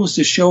some tools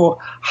to show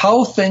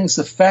how things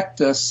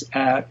affect us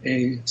at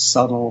a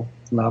subtle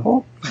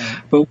level.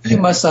 But what we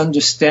must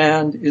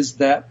understand is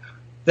that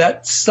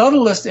that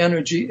subtlest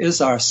energy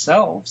is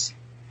ourselves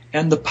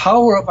and the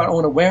power of our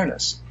own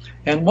awareness.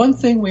 And one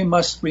thing we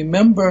must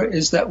remember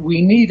is that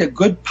we need a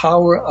good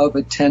power of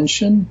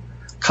attention,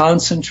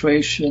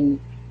 concentration,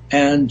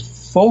 and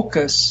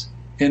focus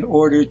in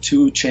order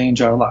to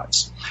change our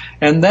lives.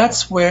 And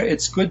that's where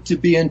it's good to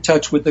be in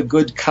touch with a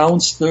good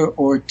counselor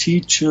or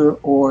teacher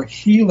or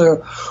healer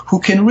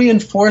who can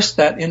reinforce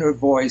that inner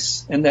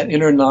voice and that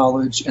inner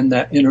knowledge and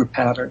that inner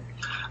pattern.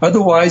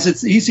 Otherwise,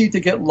 it's easy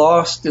to get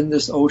lost in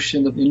this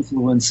ocean of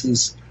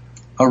influences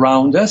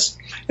around us.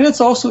 And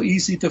it's also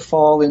easy to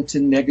fall into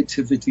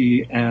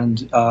negativity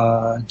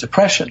and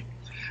depression.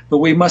 But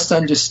we must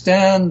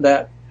understand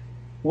that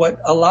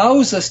what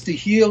allows us to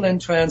heal and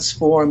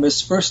transform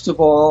is, first of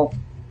all,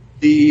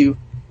 the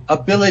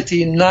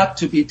ability not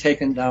to be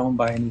taken down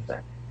by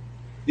anything.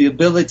 The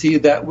ability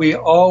that we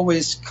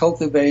always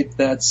cultivate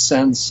that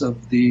sense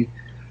of the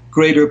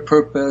greater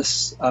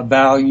purpose,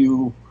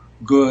 value,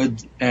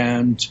 good,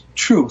 and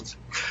truth.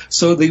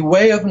 So the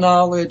way of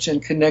knowledge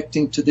and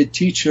connecting to the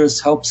teachers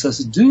helps us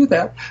do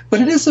that. But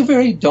it is a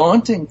very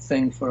daunting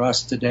thing for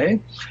us today.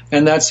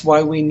 And that's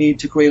why we need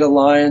to create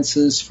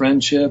alliances,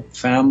 friendship,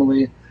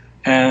 family,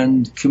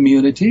 and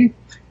community,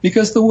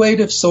 because the weight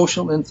of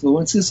social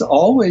influence is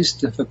always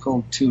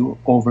difficult to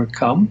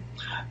overcome,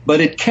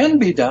 but it can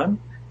be done.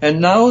 And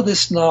now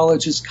this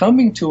knowledge is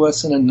coming to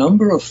us in a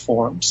number of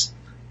forms,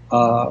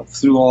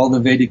 through all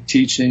the Vedic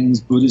teachings,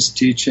 Buddhist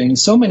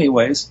teachings, so many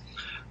ways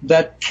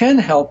that can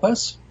help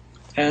us,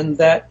 and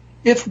that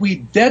if we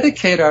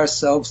dedicate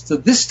ourselves to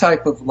this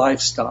type of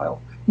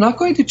lifestyle, not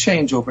going to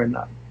change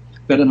overnight,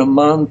 but in a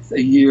month,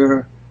 a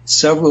year,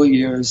 several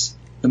years,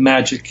 the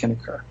magic can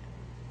occur.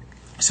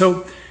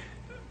 So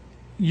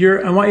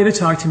I want you to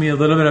talk to me a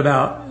little bit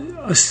about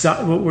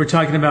what we're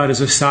talking about is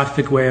a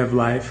sattvic way of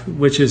life,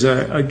 which is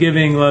a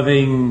giving,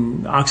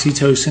 loving,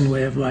 oxytocin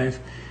way of life.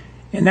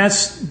 And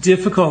that's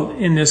difficult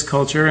in this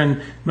culture.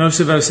 And most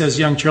of us as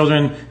young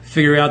children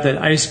figure out that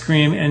ice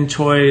cream and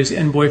toys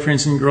and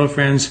boyfriends and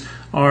girlfriends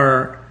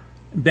are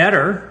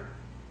better,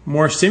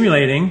 more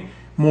stimulating,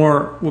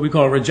 more what we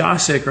call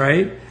rajasic,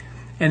 right?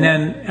 And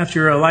then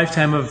after a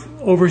lifetime of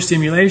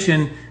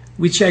overstimulation,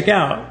 we check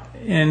out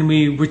and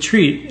we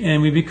retreat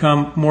and we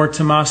become more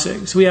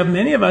tamasic. So we have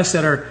many of us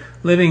that are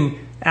living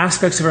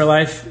aspects of our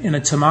life in a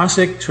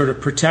tamasic, sort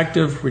of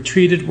protective,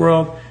 retreated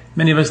world.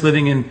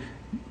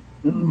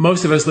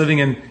 Most of us living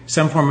in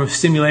some form of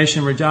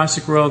stimulation,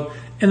 rajasic world.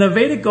 And the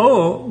Vedic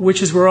goal,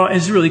 which is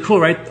is really cool,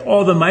 right?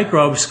 All the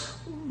microbes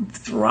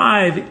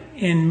thrive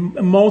and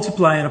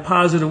multiply in a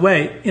positive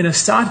way in a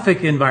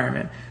sattvic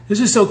environment. This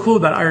is so cool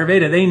about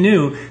Ayurveda.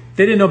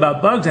 They didn't know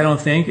about bugs, I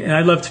don't think. And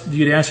I'd love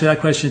you to answer that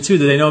question too.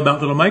 Do they know about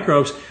little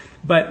microbes?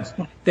 But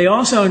they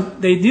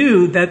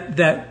knew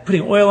that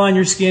putting oil on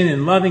your skin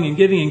and loving and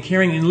giving and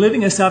caring and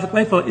living a sattvic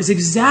lifestyle is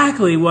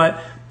exactly what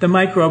the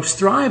microbes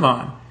thrive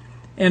on.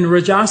 And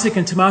rajasic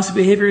and tamasic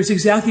behavior is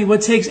exactly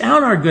what takes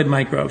out our good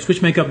microbes,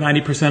 which make up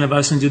 90% of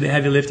us and do the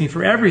heavy lifting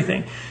for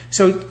everything.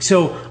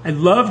 So I'd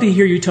love to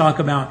hear you talk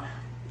about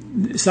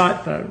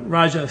sattva,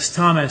 rajas,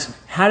 tamas.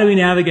 How do we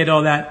navigate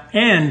all that?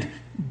 And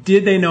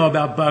did they know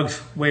about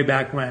bugs way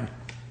back when?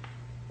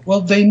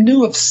 Well, they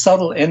knew of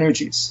subtle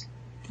energies,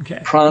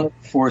 okay, pranic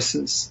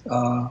forces,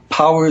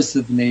 powers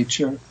of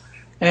nature,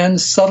 and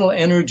subtle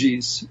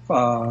energies,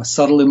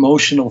 subtle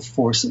emotional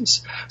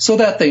forces, so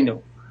that they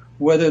knew.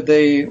 Whether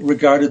they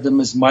regarded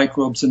them as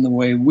microbes in the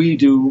way we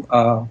do,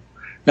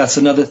 that's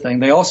another thing.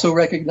 They also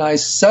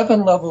recognized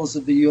 7 levels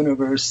of the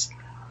universe,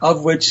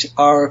 of which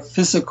our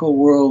physical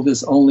world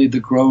is only the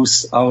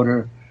gross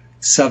outer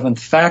 7th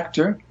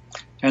factor,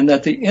 and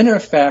that the inner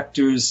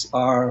factors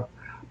are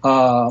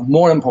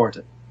more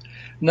important.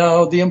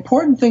 Now, the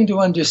important thing to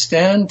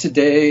understand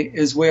today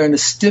is we're in a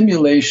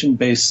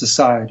stimulation-based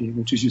society,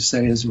 which, as you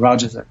say, is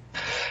Rajasic.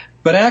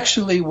 But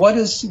actually,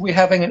 we're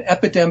having an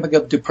epidemic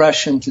of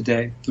depression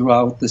today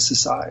throughout the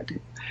society.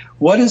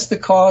 What is the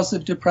cause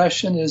of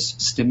depression is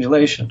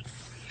stimulation.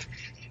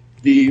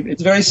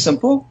 It's very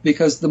simple,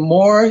 because the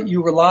more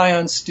you rely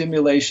on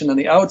stimulation on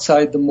the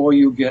outside, the more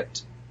you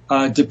get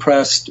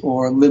depressed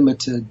or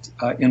limited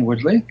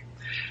inwardly.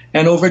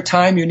 And over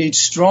time, you need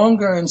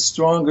stronger and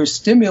stronger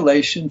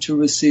stimulation to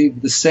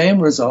receive the same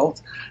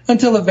result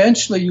until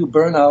eventually you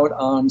burn out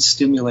on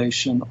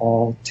stimulation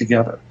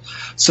altogether.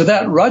 So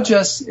that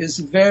rajas is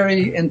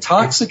very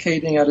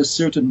intoxicating at a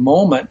certain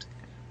moment,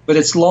 but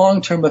its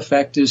long-term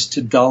effect is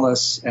to dull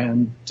us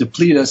and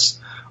deplete us,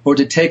 or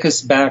to take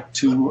us back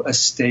to a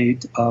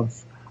state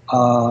of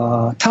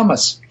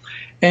tamas.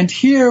 And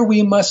here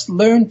we must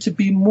learn to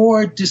be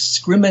more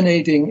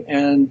discriminating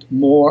and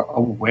more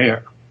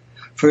aware.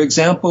 For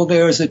example,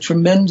 there is a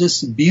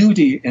tremendous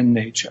beauty in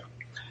nature.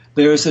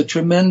 There is a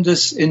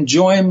tremendous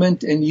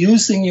enjoyment in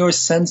using your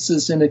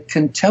senses in a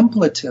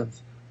contemplative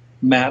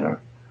manner,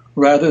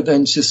 rather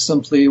than just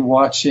simply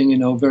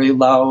watching, very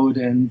loud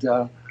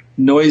and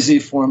noisy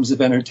forms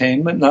of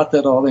entertainment. Not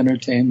that all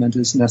entertainment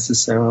is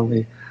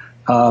necessarily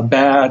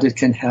bad. It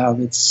can have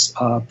its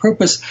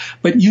purpose,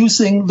 but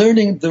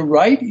learning the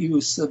right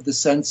use of the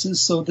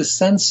senses so the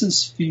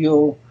senses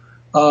feel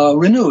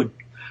renewed.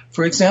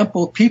 For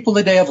example, people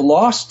today have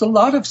lost a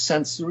lot of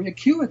sensory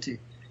acuity.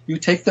 You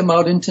take them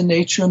out into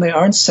nature and they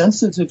aren't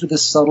sensitive to the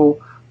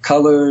subtle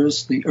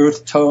colors, the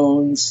earth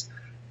tones,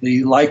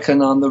 the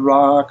lichen on the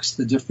rocks,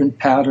 the different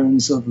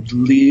patterns of the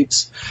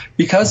leaves.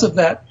 Because of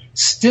that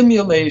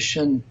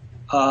stimulation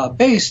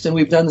based, and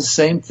we've done the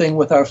same thing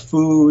with our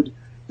food,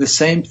 the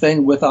same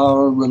thing with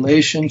our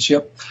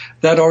relationship,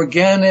 that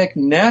organic,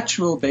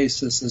 natural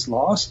basis is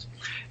lost.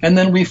 And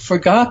then we've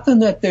forgotten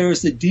that there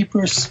is a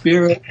deeper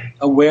spirit,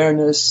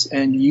 awareness,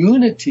 and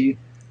unity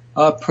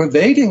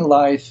pervading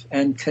life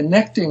and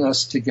connecting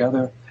us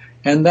together,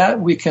 and that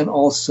we can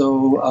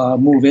also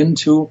move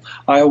into.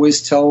 They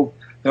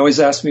always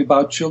ask me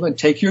about children.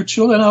 Take your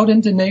children out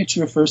into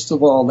nature, first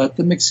of all. Let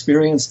them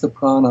experience the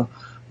prana.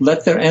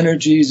 Let their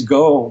energies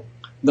go.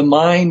 The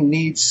mind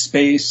needs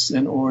space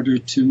in order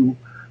to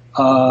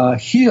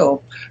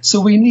heal. So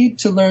we need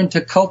to learn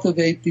to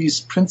cultivate these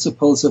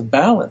principles of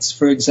balance.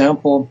 For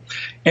example,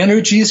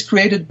 energy is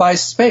created by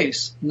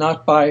space,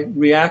 not by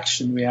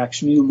reaction.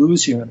 Reaction, you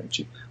lose your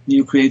energy. When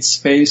you create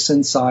space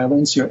and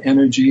silence, your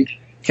energy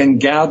can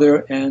gather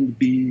and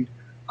be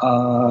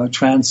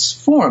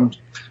transformed.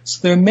 So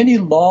there are many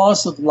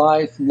laws of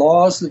life,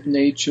 laws of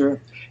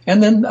nature,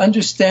 and then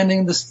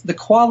understanding the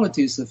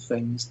qualities of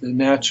things, the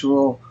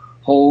natural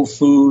whole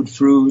food,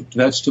 fruit,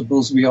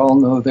 vegetables. We all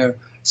know their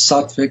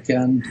sattvic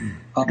and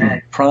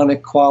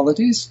pranic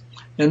qualities.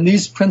 And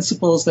these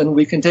principles then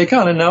we can take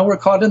on. And now we're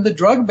caught in the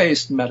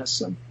drug-based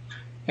medicine.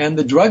 And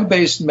the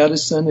drug-based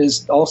medicine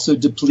is also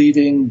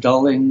depleting,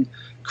 dulling,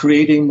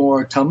 creating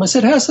more tamas.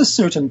 It has a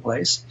certain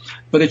place,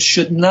 but it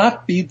should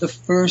not be the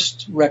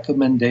first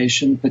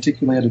recommendation,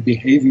 particularly at a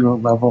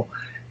behavioral level.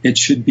 It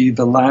should be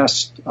the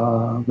last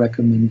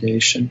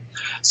recommendation.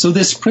 So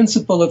this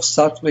principle of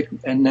sattvic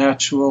and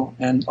natural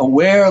and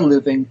aware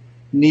living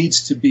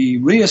needs to be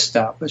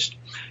reestablished.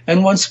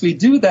 And once we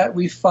do that,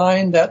 we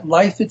find that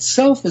life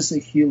itself is a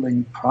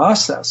healing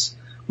process.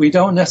 We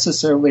don't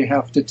necessarily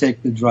have to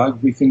take the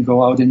drug. We can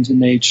go out into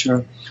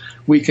nature.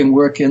 We can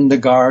work in the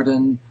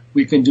garden.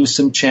 We can do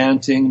some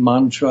chanting,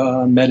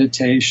 mantra,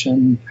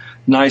 meditation,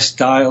 nice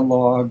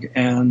dialogue,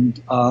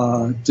 and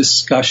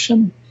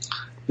discussion.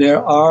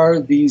 There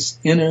are these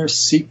inner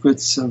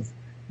secrets of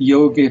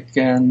yogic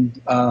and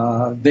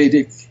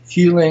Vedic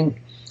healing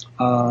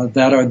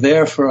that are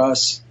there for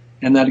us,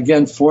 and that,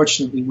 again,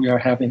 fortunately, we are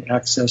having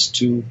access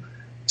to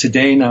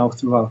today now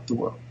throughout the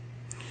world.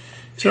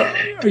 So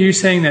are you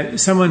saying that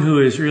someone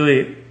who is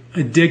really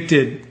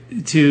addicted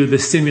to the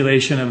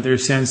stimulation of their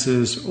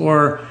senses,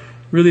 or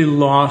really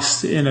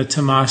lost in a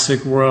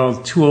tamasic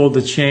world, too old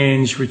to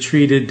change,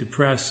 retreated,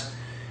 depressed,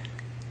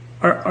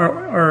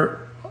 are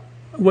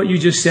what you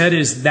just said,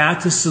 is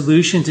that the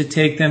solution to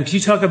take them? Because you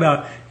talk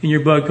about in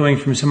your book going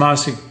from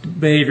tamasic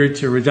behavior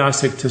to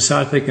rajasic to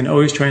sattvic and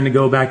always trying to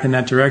go back in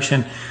that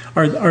direction.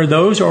 Are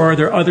those, or are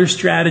there other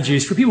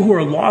strategies for people who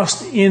are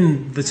lost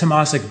in the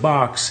tamasic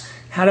box?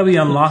 How do we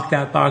unlock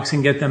that box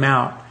and get them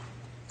out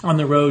on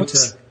the road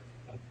to...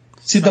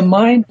 See, the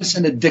mind is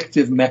an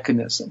addictive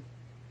mechanism,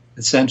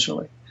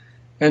 essentially.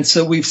 And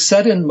so we've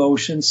set in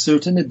motion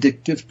certain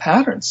addictive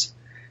patterns.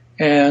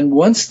 And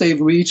once they've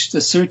reached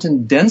a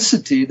certain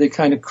density, they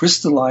kind of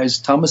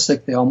crystallize.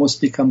 Tamasic, they almost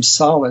become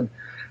solid.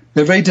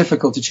 They're very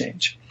difficult to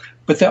change.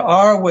 But there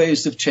are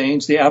ways of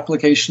change, the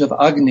application of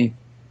Agni,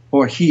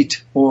 or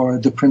heat, or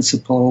the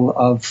principle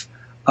of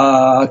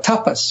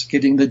tapas,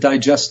 getting the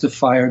digestive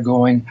fire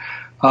going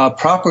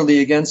properly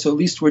again, so at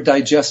least we're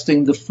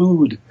digesting the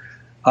food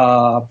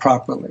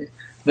properly.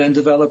 Then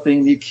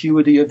developing the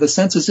acuity of the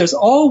senses. There's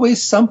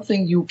always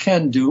something you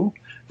can do.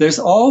 There's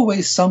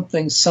always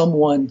something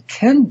someone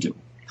can do.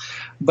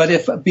 But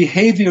if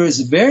behavior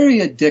is very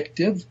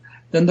addictive,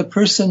 then the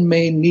person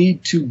may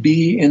need to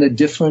be in a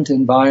different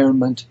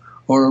environment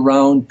or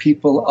around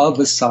people of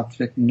a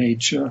sattvic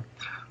nature,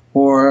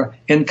 or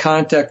in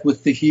contact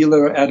with the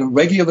healer at a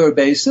regular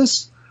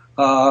basis,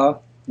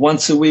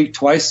 once a week,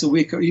 twice a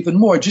week, or even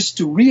more, just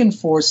to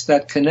reinforce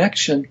that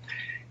connection,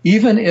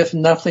 even if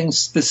nothing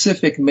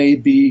specific may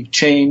be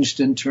changed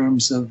in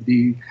terms of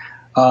the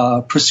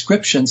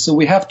prescription. So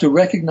we have to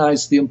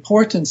recognize the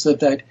importance of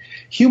that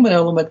human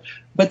element,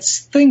 but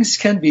things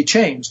can be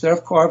changed. There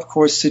are, of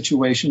course,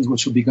 situations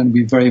which will be going to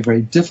be very,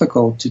 very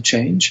difficult to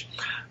change,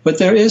 but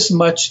there is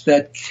much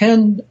that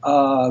can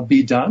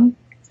be done,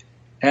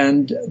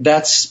 and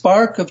that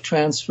spark of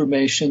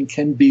transformation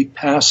can be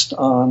passed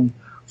on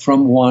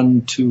from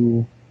one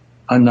to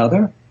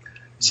another.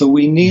 So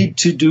we need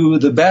to do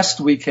the best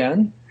we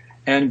can,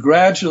 And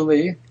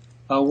gradually,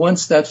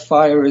 once that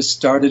fire is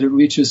started, it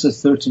reaches a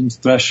certain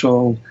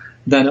threshold,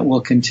 then it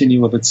will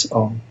continue of its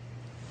own.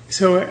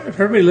 So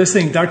for everybody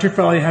listening, Dr.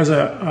 Frawley has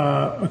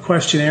a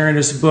questionnaire in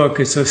his book.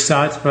 It's a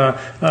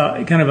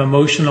sattva, kind of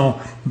emotional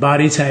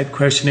body type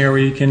questionnaire where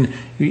you can,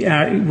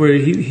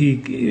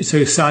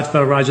 so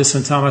sattva, rajas,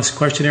 and tamas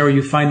questionnaire where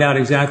you find out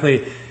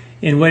exactly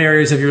in what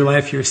areas of your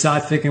life you're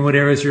sattvic, in what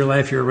areas of your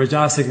life you're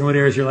rajasic, in what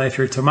areas of your life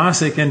you're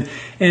tamasic.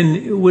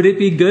 And would it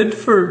be good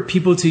for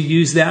people to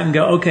use that and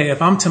go, okay,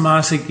 if I'm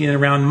tamasic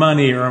around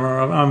money or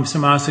I'm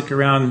tamasic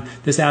around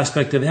this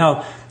aspect of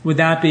health, would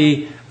that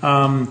be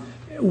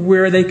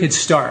where they could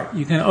start?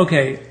 You can,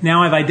 okay,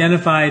 now I've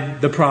identified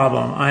the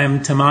problem. I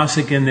am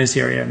tamasic in this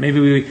area. Maybe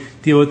we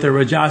deal with the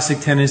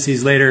rajasic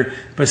tendencies later,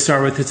 but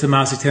start with the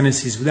tamasic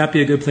tendencies. Would that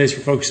be a good place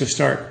for folks to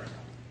start?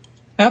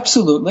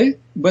 Absolutely,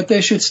 but they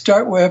should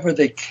start wherever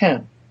they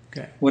can,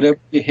 okay. Whatever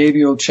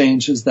behavioral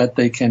changes that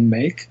they can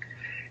make,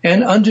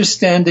 and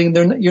understanding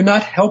you're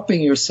not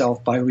helping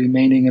yourself by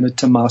remaining in a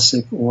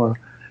tamasic or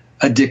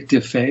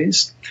addictive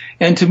phase.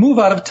 And to move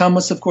out of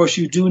tamas, of course,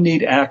 you do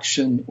need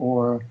action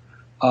or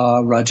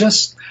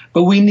rajas,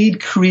 but we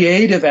need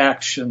creative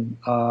action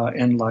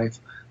in life.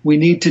 We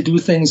need to do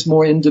things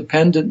more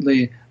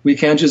independently. We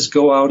can't just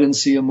go out and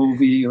see a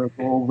movie or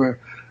go over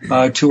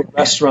to a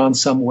restaurant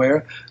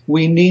somewhere.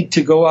 We need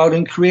to go out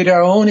and create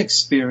our own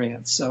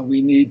experience.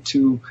 We need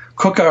to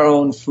cook our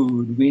own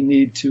food. We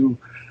need to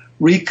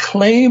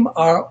reclaim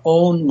our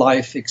own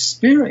life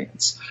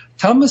experience.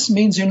 Tamas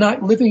means you're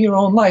not living your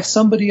own life.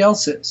 Somebody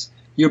else is.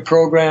 Your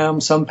program,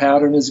 some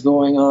pattern is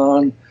going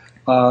on,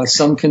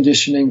 some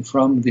conditioning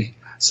from the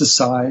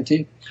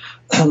society.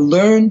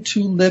 Learn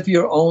to live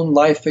your own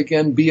life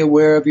again. Be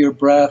aware of your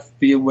breath.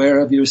 Be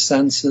aware of your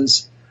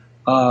senses.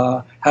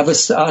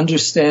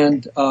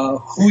 Understand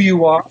who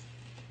you are,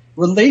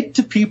 relate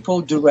to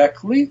people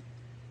directly,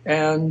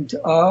 and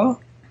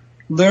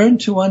learn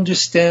to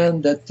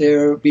understand that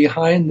they're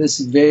behind this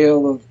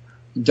veil of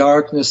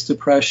darkness,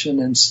 depression,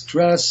 and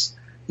stress.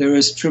 There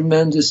is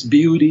tremendous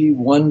beauty,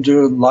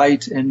 wonder,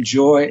 light, and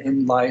joy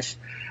in life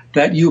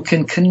that you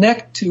can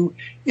connect to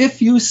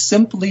if you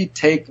simply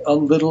take a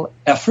little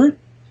effort.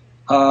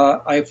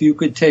 If you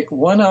could take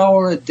 1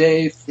 hour a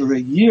day for a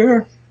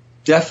year,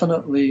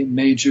 definitely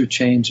major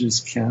changes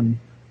can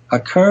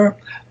occur,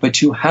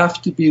 but you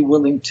have to be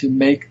willing to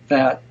make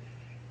that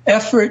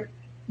effort,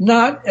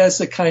 not as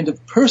a kind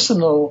of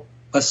personal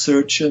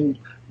assertion,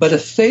 but a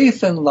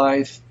faith in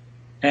life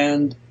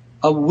and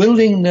a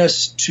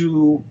willingness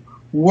to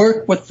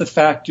work with the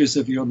factors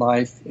of your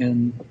life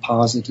in a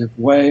positive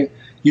way.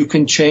 You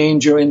can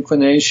change your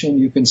inclination.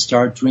 You can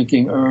start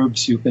drinking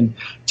herbs. You can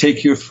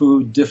take your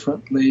food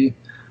differently.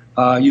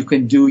 You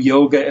can do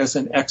yoga as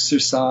an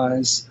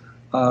exercise.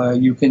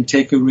 You can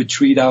take a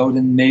retreat out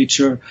in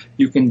nature.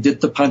 You can did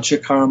the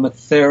panchakarma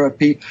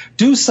therapy.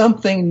 Do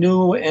something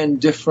new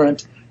and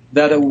different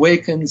that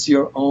awakens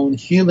your own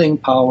healing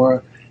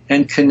power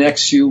and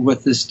connects you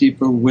with this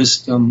deeper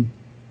wisdom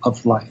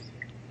of life.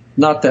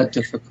 Not that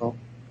difficult,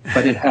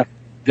 but it has to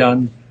be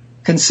done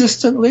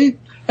consistently,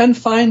 and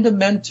find a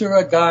mentor,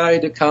 a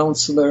guide, a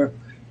counselor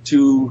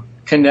to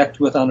connect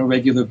with on a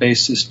regular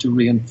basis to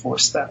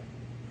reinforce that.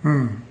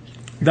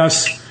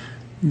 Thus,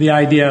 the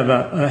idea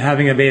of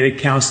having a Vedic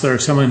counselor,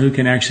 someone who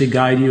can actually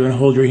guide you and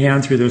hold your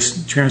hand through this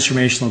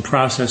transformational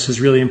process, is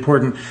really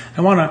important.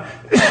 I want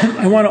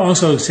to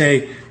also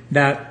say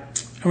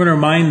that I want to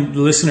remind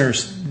the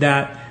listeners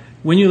that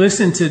when you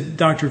listen to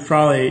Dr.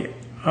 Frawley,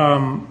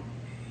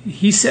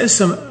 he says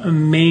some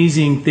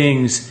amazing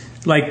things,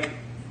 like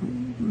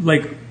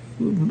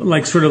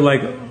sort of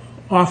like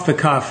off the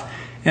cuff.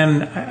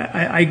 And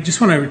I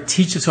just want to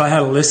teach us how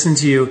to listen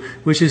to you,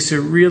 which is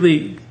to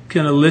really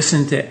kind of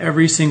listen to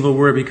every single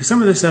word, because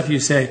some of the stuff you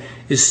say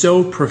is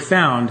so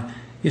profound.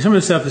 Some of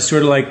the stuff is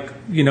sort of like,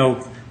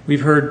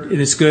 we've heard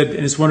and it's good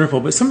and it's wonderful,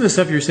 but some of the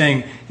stuff you're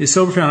saying is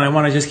so profound. I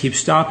want to just keep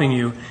stopping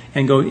you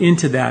and go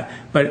into that.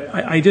 But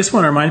I just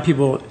want to remind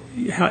people,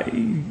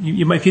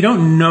 if you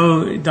don't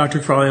know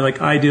Dr. Frawley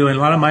like I do, and a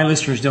lot of my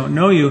listeners don't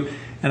know you,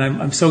 and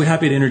I'm so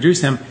happy to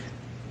introduce him,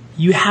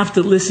 you have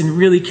to listen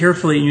really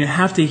carefully and you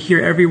have to hear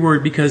every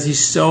word, because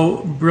he's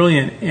so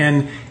brilliant.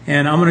 And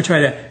I'm going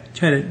to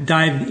try to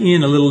dive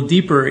in a little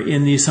deeper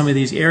in some of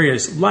these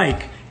areas.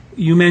 Like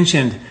you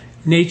mentioned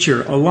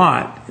nature a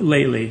lot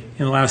lately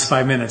in the last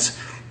 5 minutes.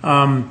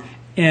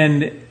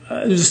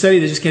 There's a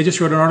study I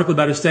just wrote an article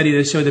about a study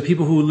that showed that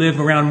people who live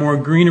around more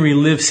greenery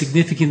live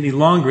significantly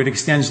longer. It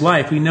extends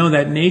life. We know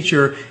that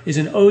nature is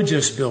an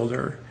ojas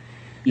builder.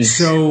 Yes.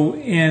 So,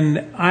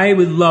 and I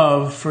would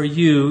love for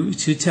you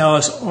to tell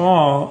us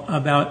all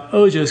about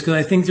ojas, because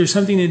I think there's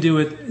something to do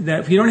with that.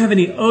 If you don't have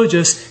any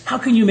ojas, how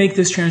can you make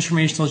this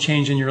transformational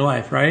change in your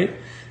life, right?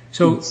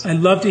 So yes.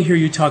 I'd love to hear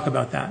you talk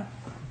about that.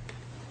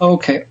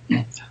 Okay.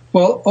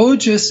 Well,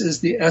 ojas is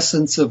the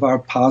essence of our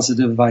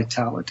positive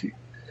vitality.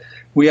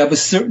 We have a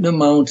certain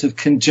amount of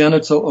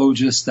congenital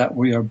ojas that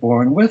we are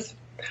born with.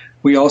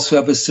 We also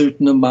have a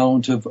certain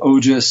amount of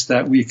ojas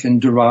that we can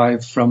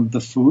derive from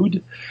the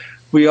food.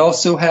 We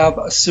also have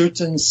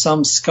certain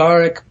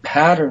samskaric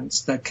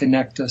patterns that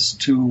connect us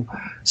to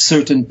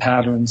certain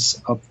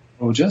patterns of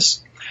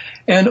ojas.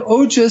 And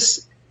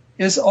ojas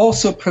is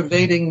also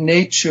pervading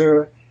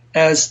nature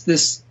as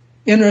this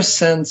inner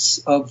sense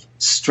of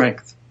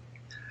strength.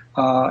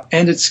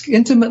 And it's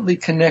intimately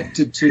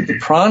connected to the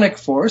pranic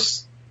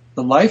force,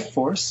 the life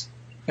force,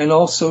 and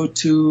also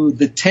to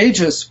the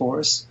tejas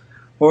force,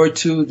 or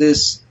to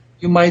this,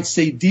 you might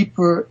say,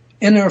 deeper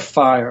inner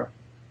fire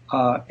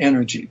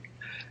energy.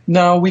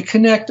 Now, we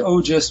connect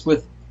ojas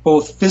with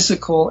both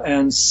physical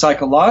and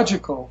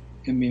psychological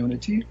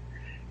immunity,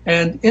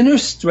 and inner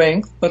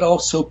strength, but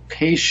also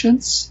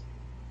patience,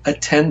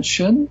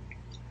 attention,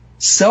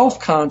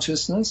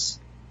 self-consciousness,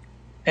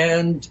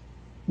 and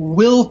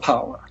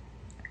willpower,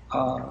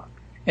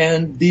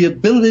 and the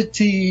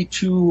ability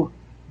to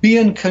be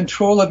in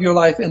control of your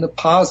life in a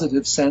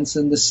positive sense,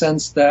 in the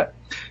sense that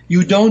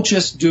you don't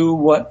just do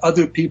what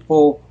other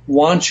people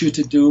want you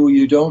to do,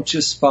 you don't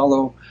just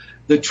follow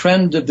the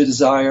trend of the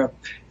desire,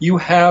 you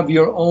have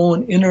your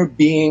own inner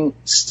being,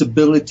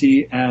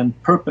 stability, and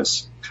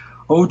purpose.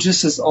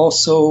 Ojas is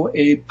also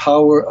a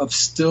power of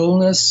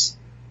stillness,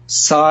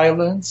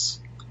 silence,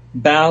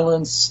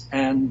 balance,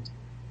 and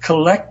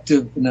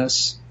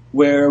collectiveness,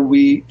 where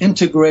we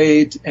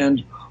integrate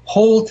and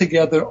hold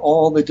together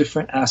all the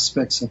different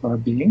aspects of our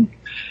being.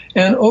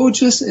 And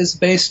ojas is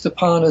based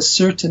upon a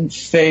certain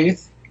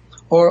faith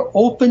or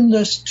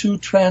openness to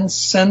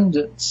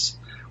transcendence.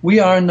 We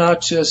are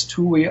not just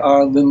who we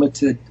are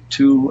limited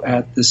to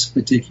at this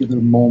particular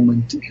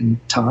moment in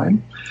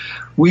time.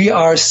 We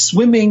are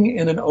swimming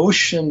in an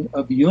ocean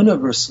of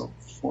universal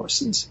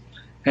forces,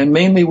 and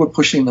mainly we're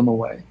pushing them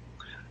away.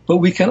 But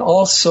we can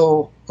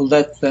also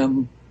let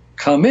them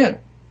come in.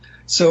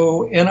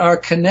 So in our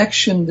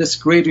connection, this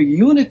greater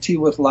unity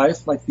with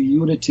life, like the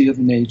unity of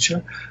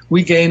nature,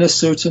 we gain a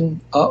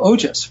certain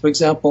ojas. For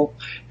example,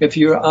 if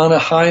you're on a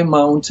high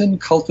mountain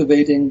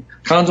contemplating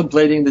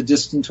the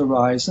distant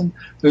horizon,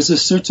 there's a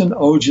certain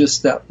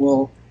ojas that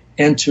will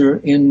enter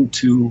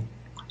into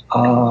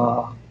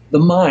the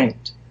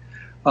mind.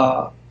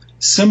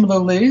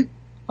 Similarly,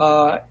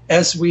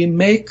 as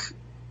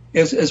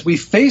we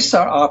face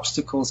our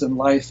obstacles in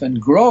life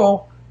and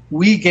grow,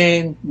 we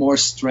gain more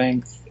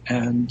strength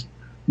and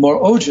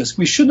more ojas.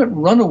 We shouldn't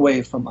run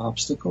away from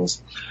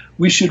obstacles.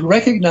 We should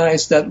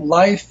recognize that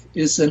life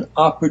is an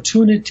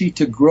opportunity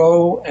to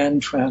grow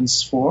and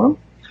transform.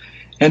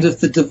 And if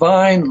the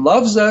divine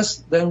loves us,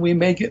 then we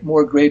may get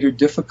more greater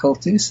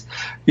difficulties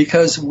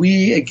because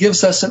it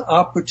gives us an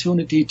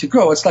opportunity to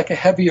grow. It's like a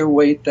heavier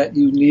weight that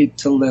you need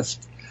to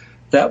lift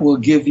that will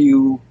give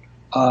you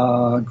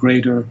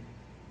greater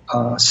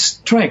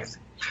strength.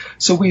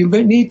 So we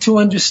need to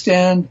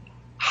understand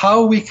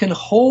how we can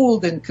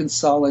hold and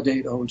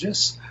consolidate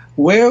ojas,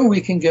 where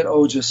we can get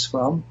ojas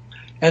from,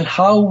 and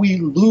how we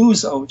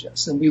lose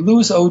ojas. And we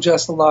lose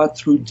ojas a lot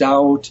through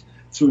doubt,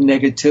 through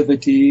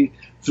negativity,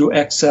 through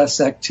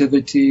excess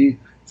activity,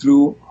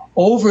 through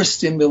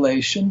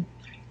overstimulation,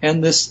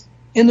 and this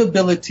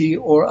inability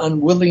or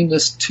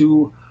unwillingness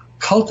to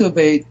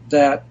cultivate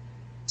that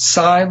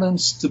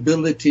silence,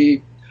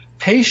 stability,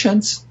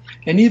 patience,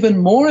 and even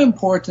more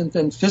important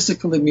than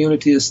physical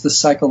immunity is the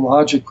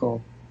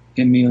psychological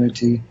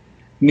immunity,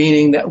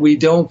 meaning that we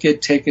don't get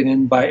taken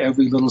in by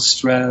every little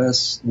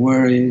stress,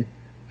 worry,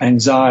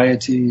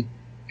 anxiety,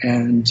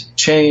 and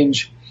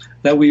change,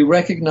 that we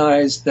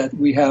recognize that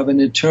we have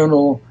an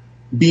eternal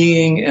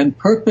being and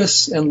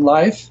purpose in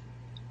life.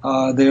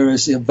 There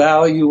is a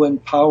value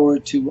and power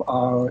to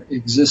our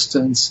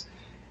existence.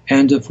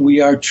 And if we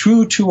are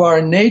true to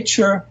our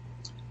nature,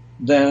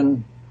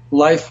 then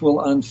life will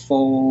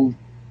unfold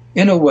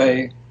in a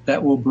way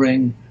that will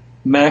bring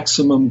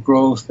maximum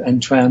growth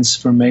and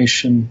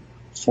transformation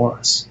for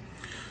us.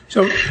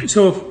 So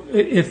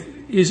if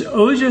is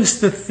ojas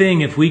the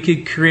thing, if we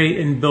could create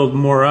and build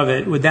more of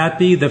it, would that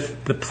be the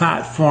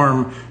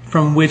platform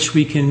from which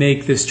we can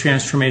make this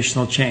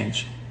transformational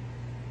change?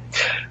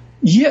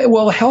 Yeah, it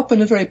will help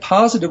in a very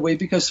positive way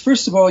because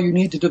first of all, you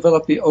need to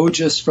develop the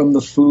ojas from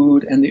the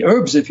food and the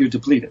herbs if you're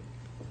depleted.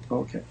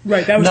 Okay.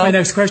 Right. That was my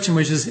next question,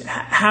 which is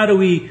how do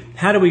we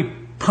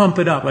pump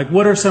it up? Like,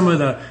 what are some of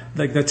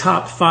the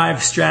top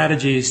 5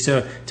 strategies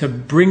to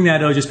bring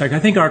that ojas back? I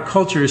think our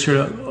culture is sort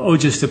of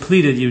ojas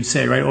depleted, you'd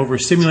say, right?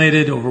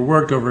 Overstimulated,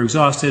 overworked,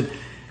 overexhausted.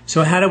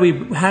 So how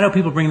do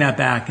people bring that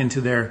back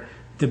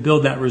to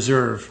build that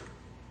reserve?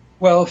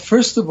 Well,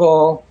 first of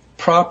all,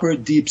 proper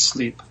deep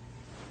sleep.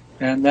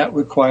 And that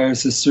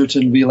requires a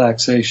certain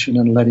relaxation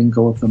and letting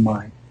go of the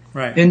mind.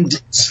 Right. In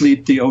deep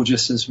sleep, the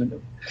ojas is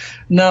renewed.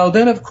 Now,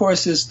 then, of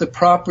course, is the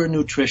proper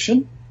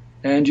nutrition.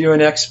 And you're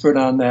an expert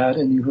on that,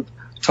 and you have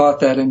taught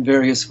that in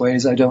various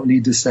ways. I don't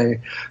need to say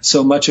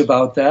so much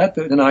about that.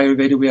 But in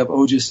Ayurveda, we have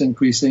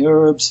ojas-increasing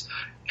herbs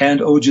and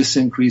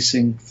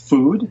ojas-increasing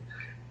food.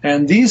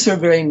 And these are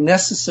very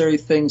necessary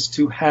things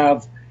to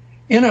have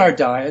in our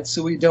diet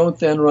so we don't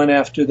then run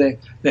after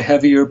the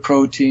heavier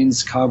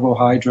proteins,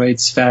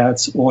 carbohydrates,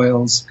 fats,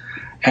 oils,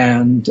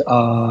 and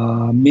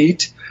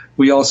meat.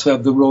 We also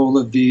have the role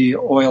of the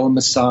oil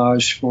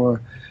massage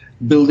for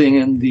building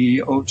in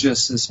the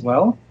ojas as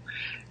well.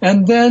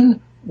 And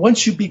then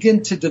once you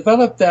begin to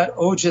develop that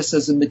ojas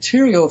as a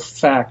material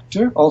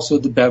factor, also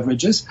the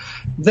beverages,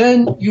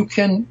 then you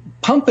can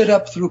pump it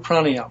up through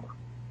pranayama.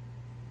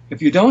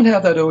 If you don't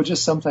have that ojas,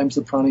 sometimes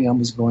the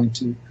pranayama is going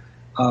to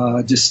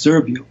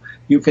disturb you.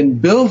 You can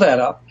build that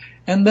up,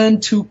 and then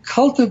to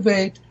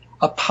cultivate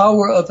a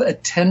power of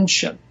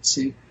attention.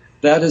 See,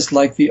 that is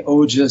like the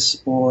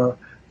ojas or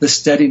the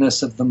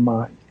steadiness of the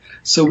mind.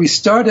 So we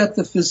start at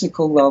the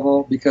physical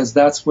level because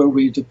that's where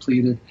we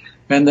depleted,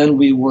 and then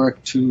we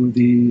work to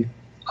the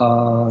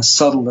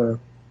subtler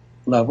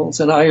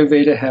levels. And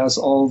Ayurveda has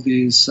all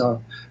these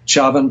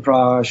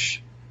Chyavanprash,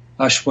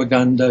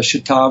 Ashwagandha,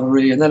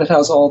 Shatavari, and then it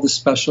has all the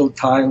special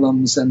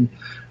tylams and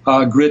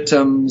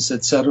gritams,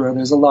 etc.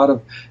 There's a lot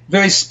of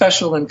very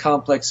special and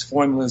complex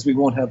formulas. We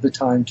won't have the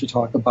time to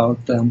talk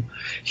about them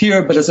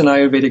here, but as an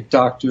Ayurvedic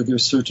doctor,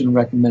 there's certain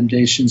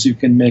recommendations you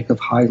can make of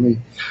highly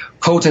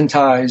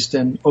potentized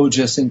and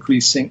ojas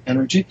increasing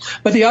energy.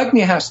 But the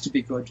Agni has to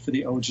be good for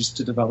the ojas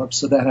to develop,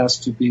 so that has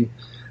to be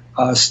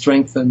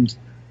strengthened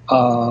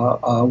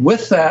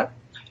with that.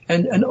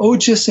 And an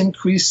ojas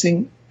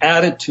increasing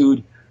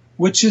attitude,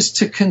 which is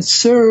to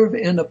conserve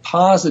in a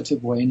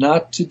positive way,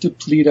 not to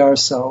deplete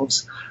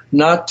ourselves,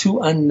 not to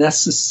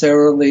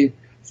unnecessarily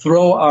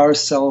throw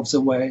ourselves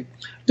away.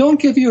 Don't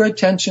give your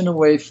attention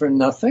away for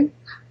nothing.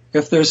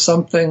 If there's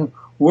something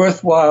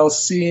worthwhile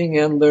seeing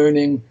and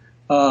learning,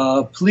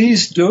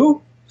 please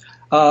do.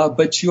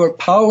 But your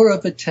power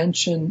of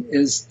attention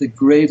is the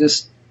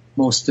greatest,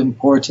 most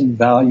important,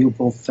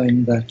 valuable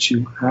thing that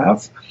you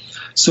have.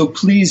 So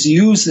please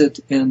use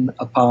it in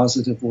a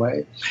positive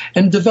way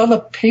and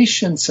develop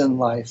patience in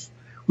life.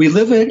 We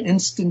live in an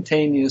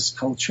instantaneous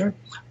culture,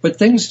 but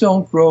things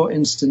don't grow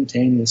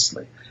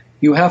instantaneously.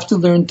 You have to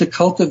learn to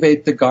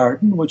cultivate the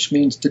garden, which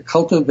means to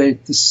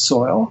cultivate the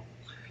soil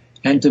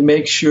and to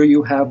make sure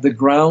you have the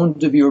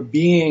ground of your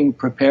being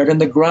prepared and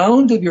the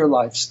ground of your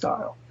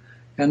lifestyle.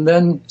 And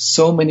then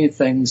so many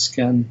things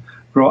can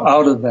grow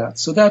out of that.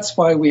 So that's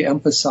why we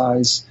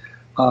emphasize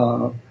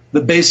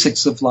the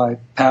basics of life,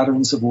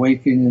 patterns of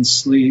waking and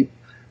sleep,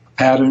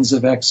 patterns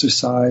of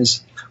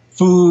exercise,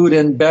 food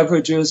and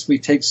beverages. We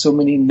take so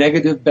many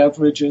negative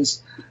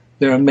beverages.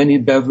 There are many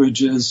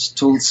beverages,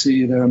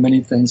 tulsi, there are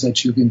many things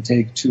that you can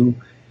take to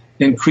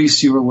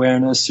increase your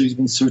awareness. There's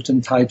even certain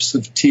types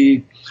of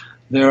tea.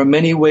 There are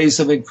many ways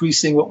of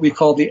increasing what we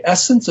call the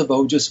essence of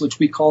ojas, which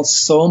we call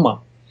soma.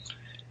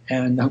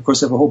 And, of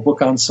course, I have a whole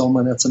book on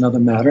soma. That's another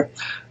matter.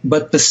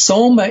 But the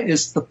soma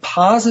is the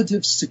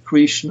positive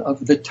secretion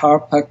of the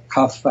tarpa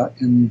kapha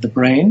in the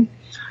brain,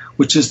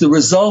 which is the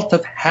result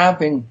of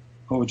having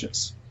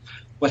ojas.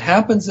 What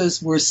happens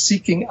is we're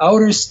seeking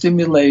outer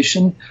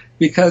stimulation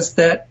because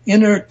that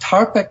inner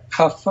tarpa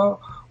kapha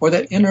or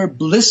that inner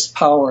bliss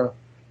power,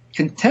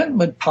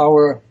 contentment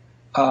power,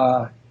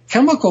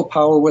 chemical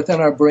power within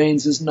our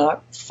brains is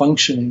not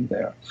functioning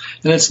there.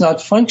 And it's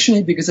not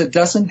functioning because it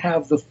doesn't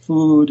have the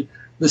food,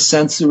 the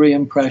sensory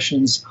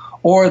impressions,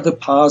 or the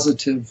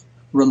positive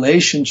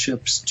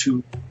relationships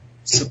to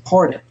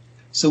support it.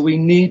 So we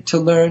need to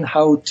learn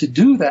how to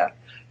do that.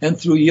 And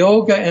through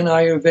yoga and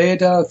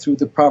Ayurveda, through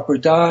the proper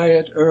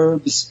diet,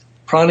 herbs,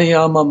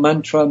 pranayama,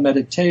 mantra,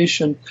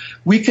 meditation,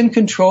 we can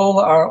control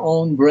our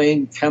own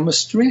brain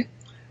chemistry,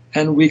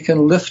 and we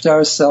can lift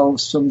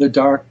ourselves from the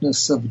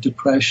darkness of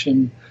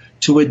depression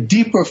to a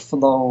deeper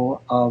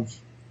flow of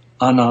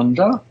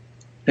ananda.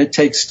 It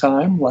takes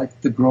time,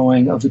 like the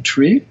growing of a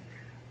tree.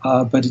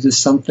 But it is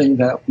something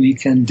that we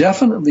can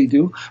definitely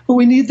do. But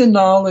we need the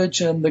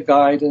knowledge and the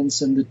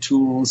guidance and the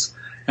tools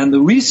and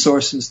the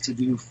resources to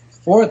do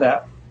for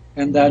that.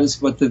 And that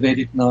is what the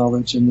Vedic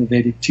knowledge and the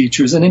Vedic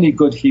teachers and any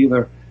good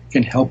healer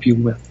can help you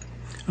with.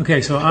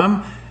 Okay, so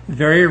I'm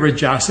very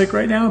rajasic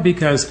right now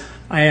because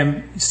I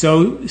am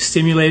so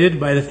stimulated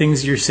by the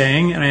things you're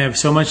saying, and I have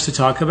so much to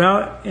talk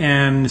about.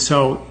 And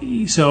so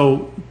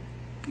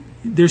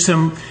there's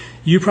some...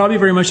 You're probably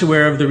very much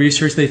aware of the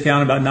research they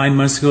found about 9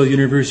 months ago at the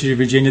University of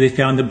Virginia. They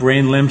found the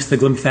brain lymphs, the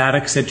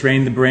lymphatics that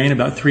drain the brain,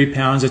 about 3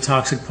 pounds of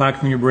toxic plaque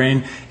from your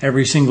brain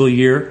every single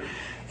year.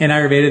 In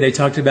Ayurveda, they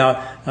talked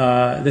about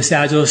the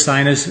sagittal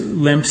sinus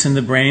lymphs in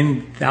the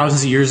brain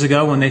thousands of years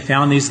ago when they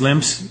found these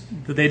lymphs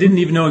that they didn't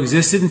even know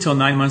existed until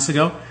 9 months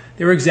ago.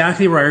 They were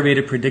exactly where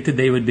Ayurveda predicted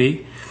they would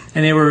be.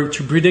 And they were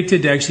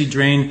predicted to actually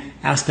drain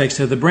aspects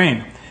of the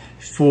brain.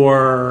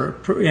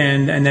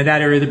 And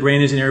that area of the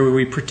brain is an area where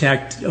we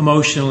protect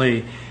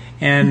emotionally.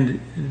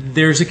 And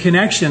there's a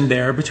connection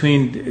there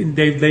between,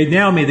 they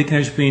now made the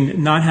connection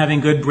between not having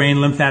good brain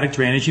lymphatic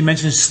drainage. You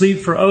mentioned sleep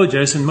for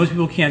ojas, and most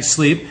people can't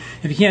sleep.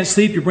 If you can't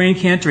sleep, your brain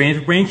can't drain. If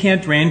your brain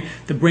can't drain,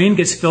 the brain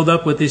gets filled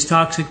up with this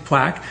toxic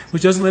plaque,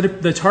 which doesn't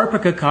let the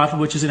tarpaka kapha,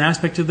 which is an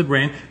aspect of the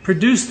brain,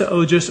 produce the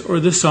ojas or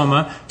the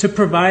soma to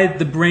provide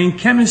the brain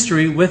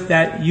chemistry with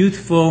that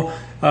youthful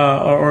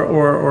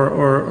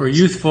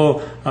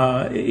youthful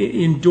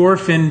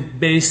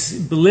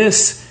endorphin-based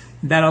bliss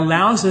that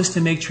allows us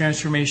to make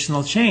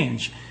transformational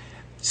change.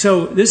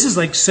 So this is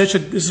like this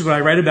is what I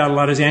write about a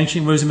lot as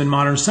ancient wisdom and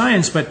modern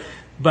science, but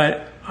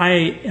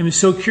I am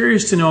so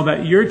curious to know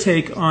about your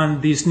take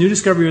on this new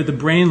discovery of the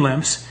brain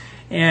lymphs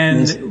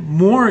and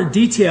more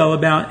detail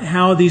about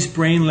how these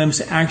brain lymphs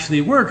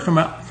actually work from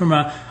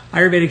a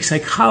Ayurvedic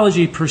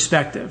psychology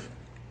perspective.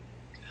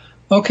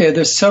 Okay,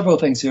 there's several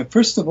things here.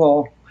 First of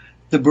all,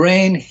 the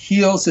brain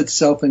heals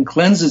itself and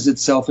cleanses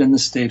itself in the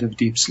state of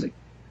deep sleep.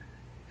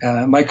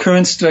 My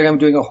current study, I'm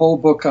doing a whole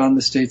book on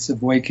the states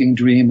of waking,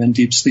 dream, and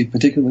deep sleep,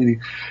 particularly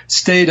the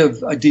state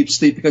of deep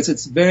sleep, because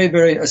it's very,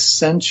 very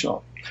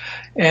essential.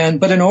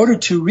 But in order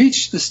to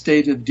reach the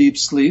state of deep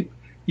sleep,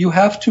 you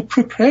have to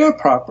prepare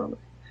properly.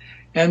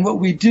 And what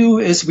we do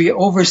is we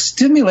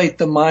overstimulate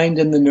the mind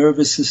and the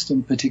nervous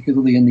system,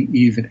 particularly in the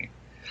evening.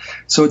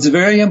 So it's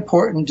very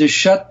important to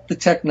shut the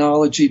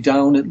technology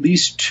down at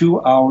least 2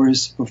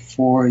 hours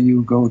before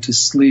you go to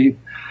sleep.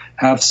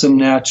 Have some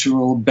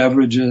natural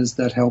beverages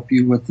that help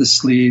you with the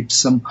sleep,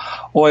 some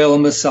oil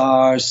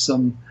massage,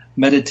 some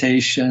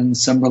meditation,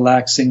 some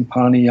relaxing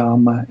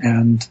pranayama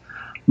and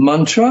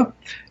mantra,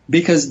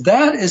 because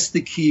that is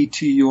the key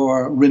to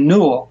your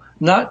renewal.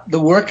 Not the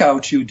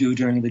workout you do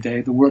during the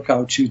day. The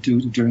workout you do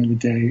during the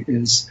day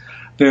is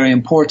very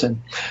important.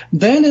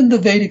 Then in the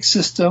Vedic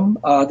system,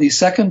 the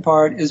second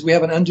part is we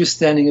have an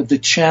understanding of the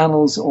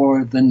channels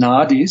or the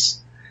nadis.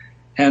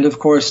 And of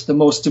course, the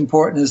most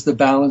important is the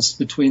balance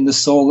between the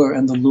solar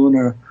and the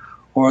lunar,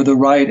 or the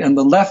right and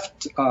the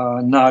left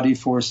nadi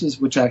forces,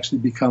 which actually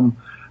become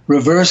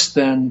reversed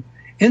then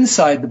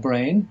inside the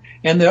brain.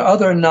 And there are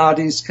other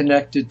nadis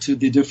connected to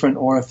the different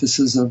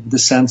orifices of the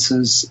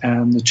senses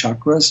and the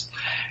chakras.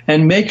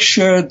 And make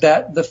sure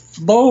that the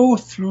flow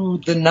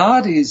through the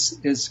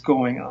nadis is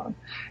going on.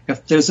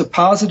 If there's a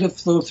positive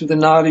flow through the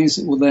nadis,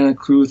 it will then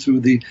accrue through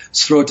the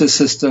srota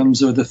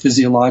systems or the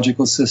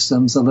physiological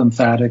systems, the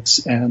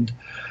lymphatics, and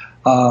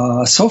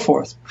so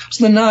forth.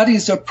 So the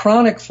nadis are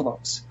pranic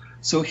flows.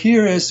 So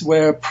here is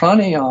where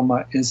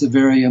pranayama is a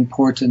very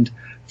important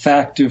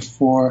factor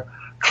for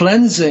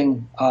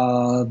cleansing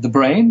the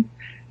brain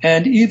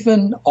and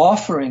even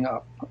offering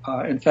up.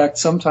 In fact,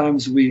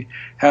 sometimes we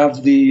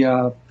have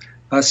the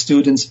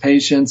students,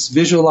 patients,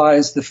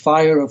 visualize the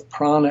fire of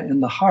prana in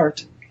the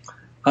heart.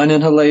 On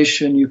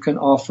inhalation, you can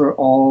offer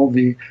all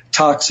the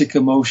toxic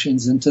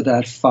emotions into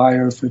that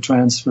fire for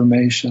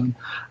transformation.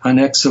 On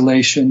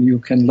exhalation, you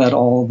can let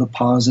all the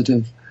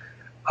positive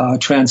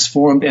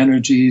transformed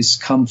energies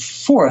come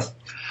forth.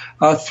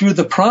 Through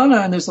the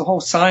prana, and there's a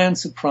whole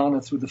science of prana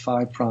through the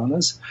 5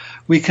 pranas,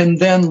 we can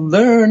then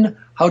learn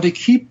how to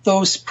keep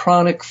those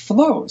pranic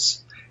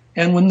flows.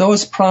 And when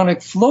those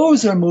pranic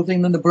flows are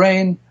moving, then the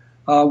brain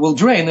will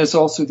drain. There's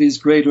also these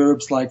great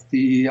herbs like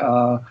the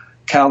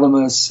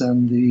calamus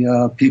and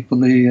the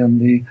pipali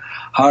and the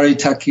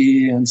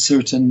haritaki and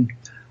certain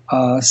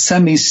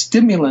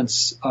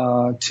semi-stimulants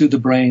to the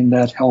brain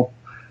that help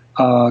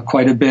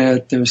quite a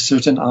bit. There's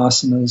certain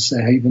asanas,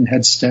 even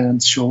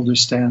headstands, shoulder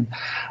stand,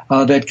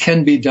 that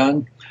can be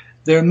done.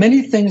 There are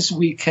many things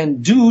we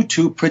can do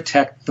to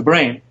protect the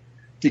brain,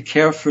 to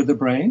care for the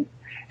brain,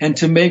 and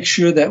to make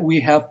sure that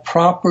we have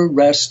proper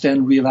rest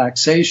and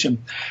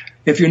relaxation.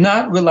 If you're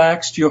not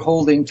relaxed, you're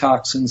holding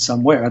toxin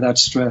somewhere. That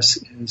stress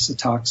is a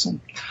toxin.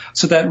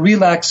 So that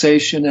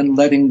relaxation and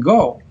letting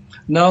go,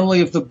 not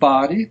only of the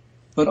body,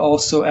 but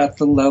also at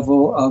the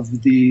level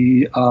of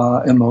the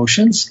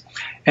emotions.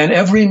 And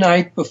every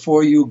night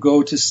before you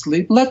go to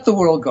sleep, let the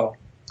world go.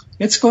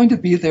 It's going to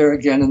be there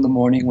again in the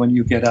morning when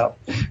you get up.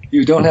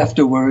 You don't have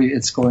to worry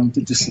it's going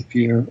to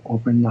disappear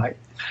overnight.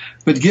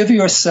 But give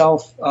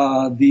yourself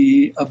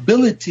the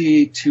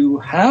ability to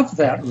have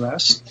that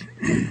rest.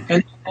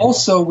 And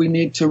also we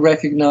need to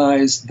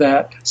recognize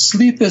that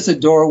sleep is a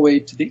doorway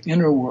to the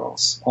inner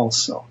worlds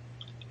also,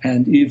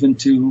 and even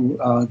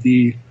to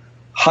the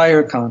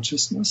higher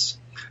consciousness.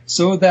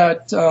 So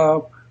that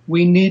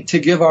we need to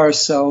give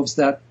ourselves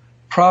that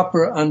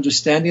proper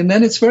understanding. And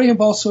then it's very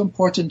also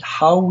important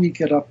how we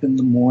get up in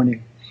the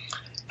morning,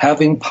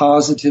 having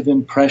positive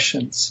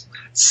impressions,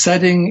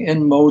 setting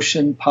in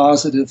motion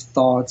positive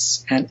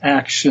thoughts and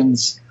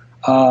actions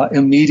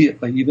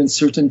immediately, even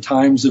certain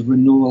times of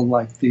renewal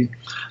like the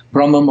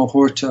Brahma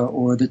Muhurta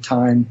or the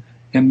time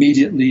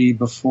immediately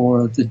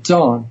before the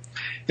dawn.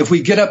 If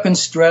we get up in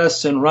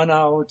stress and run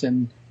out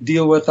and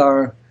deal with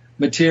our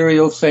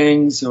material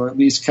things, or at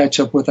least catch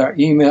up with our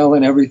email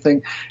and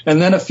everything,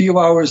 and then a few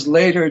hours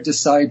later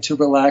decide to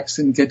relax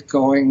and get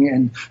going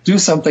and do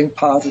something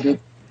positive,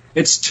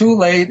 it's too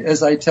late.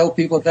 As I tell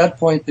people, at that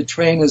point the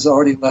train has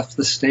already left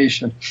the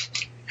station.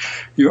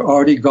 You're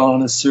already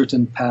gone a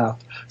certain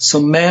path. So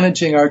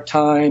managing our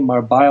time,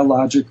 our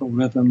biological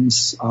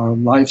rhythms, our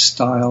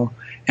lifestyle,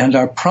 and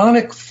our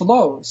pranic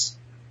flows,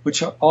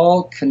 which are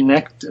all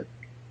connected,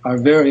 are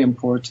very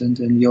important,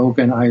 and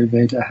yoga and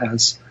Ayurveda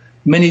has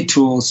many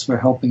tools for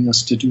helping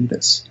us to do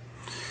this.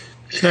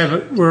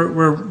 So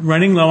we're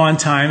running low on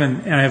time,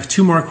 and I have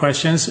 2 more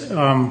questions,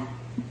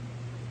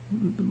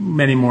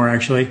 many more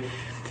actually.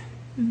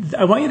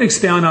 I want you to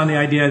expound on the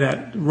idea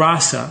that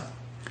rasa,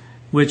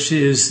 which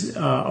is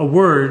a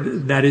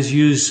word that is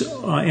used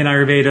in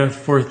Ayurveda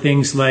for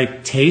things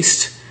like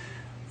taste,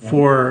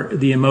 for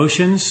the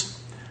emotions,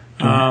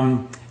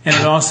 and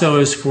it also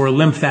is for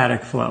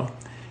lymphatic flow.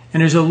 And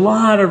there's a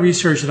lot of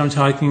research that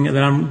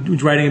I'm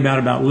writing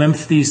about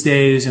lymph these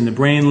days, and the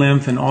brain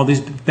lymph, and all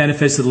these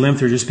benefits of the lymph.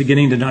 They're just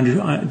beginning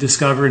to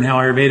discover, and how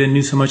Ayurveda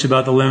knew so much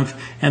about the lymph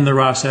and the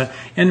rasa.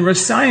 And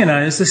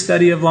rasayana is the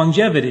study of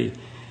longevity.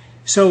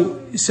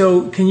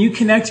 So can you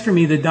connect for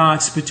me the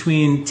dots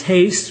between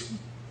taste,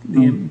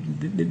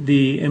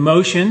 the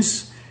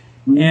emotions,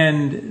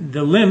 and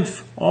the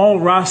lymph, all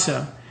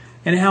rasa,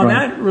 and how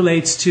that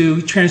relates to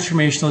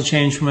transformational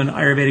change from an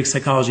Ayurvedic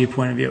psychology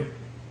point of view?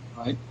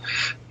 Right.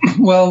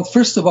 Well,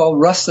 first of all,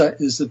 rasa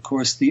is, of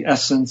course, the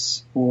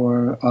essence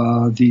or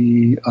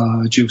the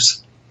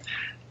juice.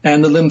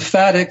 And the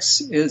lymphatics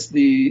is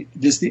the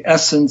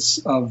essence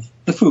of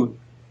the food,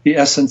 the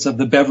essence of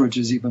the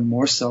beverages even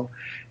more so.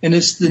 And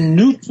it's the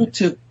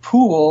nutritive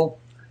pool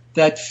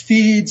that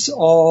feeds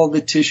all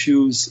the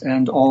tissues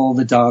and all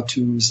the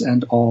dhatus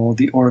and all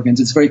the organs.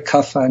 It's very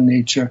kapha in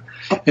nature.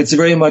 It's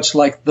very much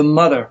like the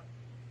mother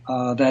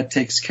that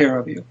takes care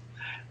of you.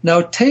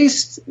 Now,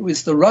 taste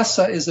with the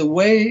rasa is a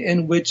way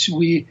in which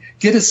we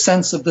get a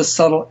sense of the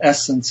subtle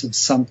essence of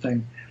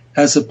something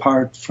as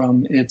apart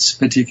from its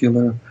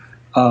particular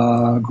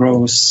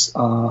gross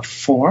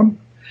form.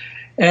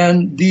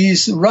 And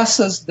these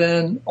rasas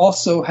then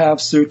also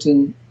have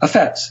certain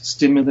effects,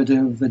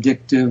 stimulative,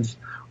 addictive,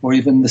 or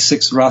even the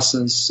 6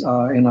 rasas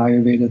in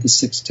Ayurveda, the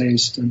 6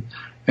 tastes, and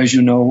as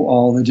you know,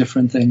 all the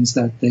different things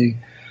that they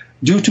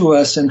do to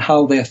us and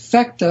how they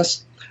affect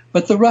us.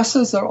 But the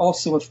rasas are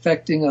also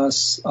affecting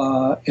us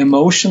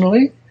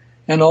emotionally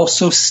and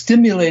also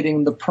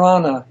stimulating the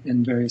prana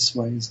in various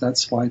ways.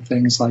 That's why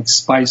things like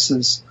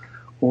spices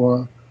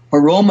or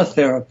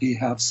aromatherapy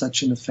have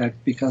such an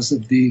effect, because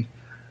of the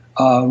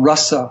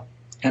rasa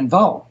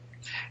involved.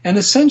 And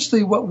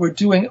essentially what we're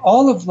doing,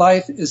 all of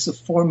life is a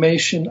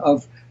formation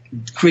of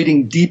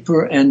creating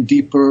deeper and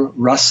deeper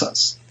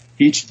rasas.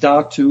 Each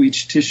dhatu,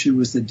 each tissue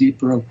is a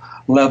deeper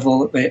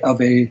level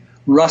of a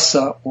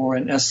rasa or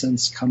an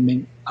essence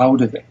coming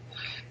out of it.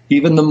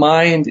 Even the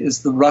mind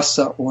is the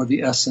rasa or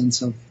the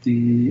essence of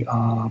the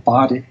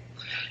body.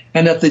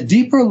 And at the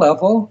deeper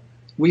level,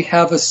 we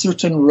have a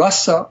certain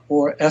rasa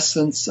or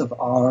essence of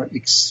our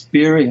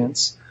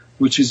experience,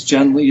 which is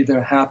generally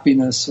either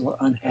happiness or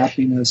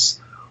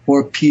unhappiness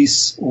or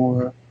peace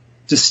or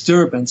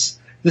disturbance.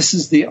 This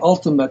is the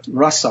ultimate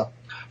rasa.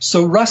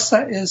 So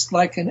rasa is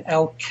like an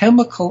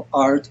alchemical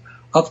art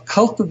of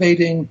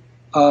cultivating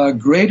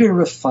greater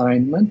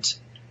refinement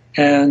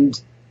and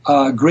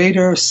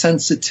greater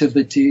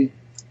sensitivity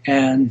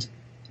and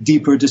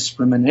deeper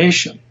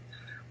discrimination.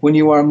 When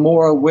you are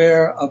more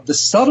aware of the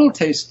subtle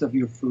taste of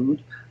your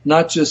food,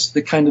 not just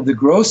the kind of the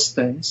gross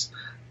things,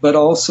 but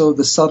also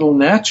the subtle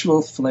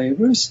natural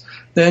flavors,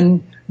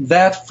 then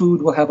that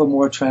food will have a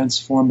more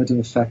transformative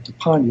effect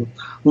upon you.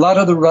 A lot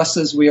of the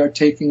rasas we are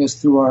taking is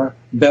through our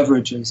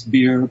beverages,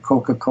 beer,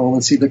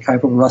 Coca-Cola. See the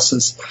type of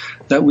rasas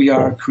that we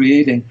are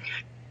creating.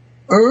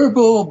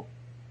 Herbal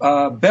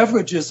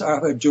beverages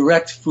are a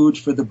direct food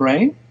for the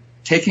brain.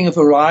 Taking a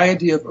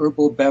variety of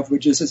herbal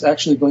beverages is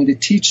actually going to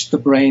teach the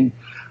brain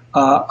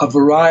a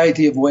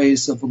variety of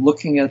ways of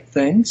looking at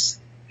things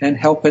and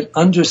help it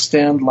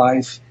understand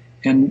life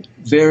in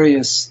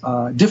various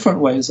different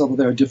ways, although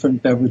there are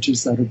different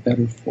beverages that are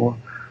better for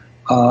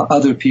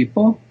other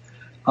people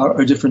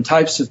or different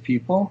types of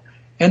people.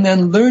 And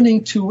then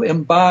learning to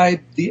imbibe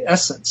the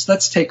essence.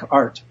 Let's take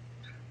art.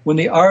 When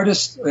the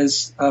artist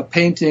is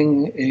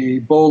painting a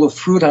bowl of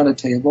fruit on a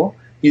table,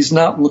 he's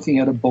not looking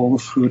at a bowl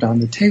of fruit on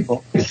the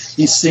table.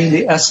 He's seeing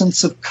the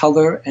essence of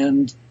color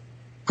and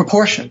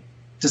proportion,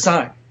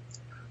 design.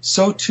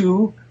 So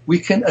too, we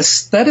can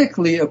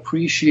aesthetically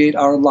appreciate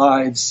our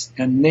lives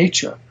and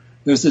nature.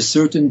 There's a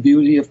certain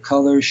beauty of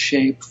color,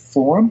 shape,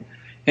 form,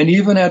 and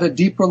even at a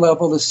deeper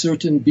level, a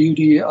certain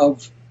beauty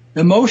of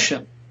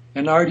emotion.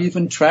 In art,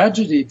 even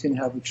tragedy can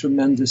have a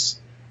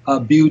tremendous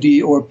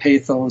beauty or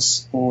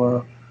pathos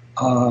or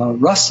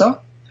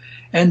rasa.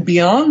 And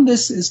beyond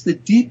this is the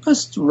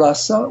deepest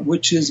rasa,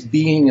 which is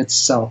being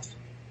itself,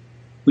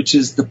 which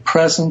is the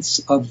presence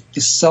of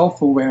the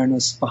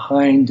self-awareness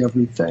behind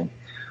everything,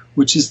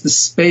 which is the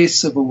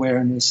space of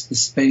awareness, the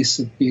space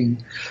of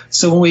being.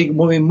 So when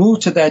we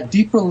move to that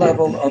deeper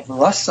level of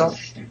rasa,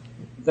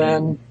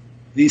 then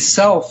the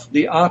self,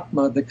 the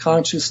atma, the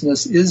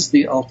consciousness is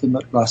the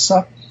ultimate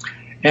rasa.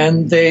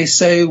 And they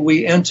say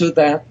we enter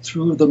that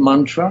through the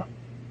mantra,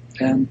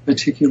 and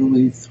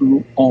particularly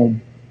through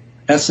Om.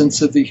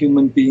 Essence of the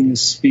human being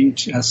is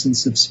speech.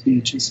 Essence of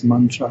speech is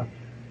mantra.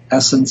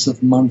 Essence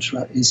of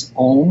mantra is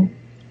Om.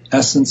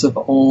 Essence of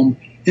Om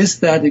is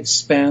that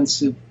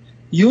expansive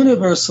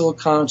universal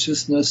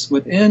consciousness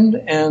within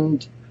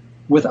and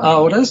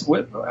without us,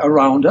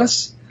 around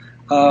us,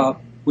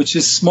 which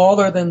is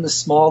smaller than the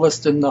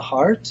smallest in the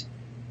heart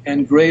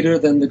and greater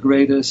than the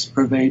greatest,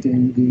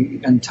 pervading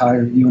the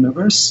entire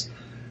universe,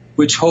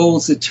 which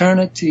holds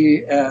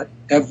eternity at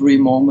every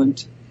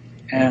moment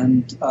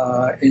and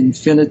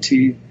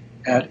infinity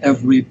at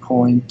every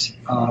point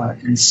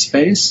in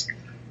space.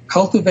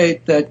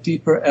 Cultivate that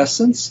deeper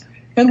essence,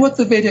 And what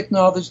the Vedic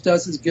knowledge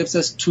does is gives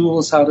us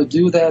tools how to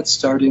do that,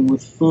 starting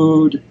with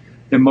food,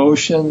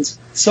 emotions,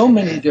 so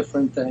many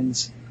different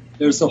things.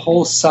 There's the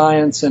whole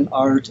science and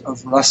art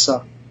of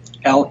rasa,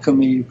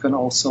 alchemy you can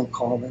also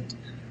call it,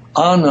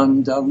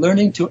 ananda,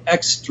 learning to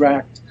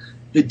extract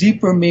the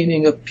deeper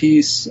meaning of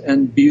peace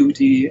and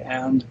beauty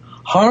and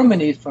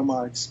harmony from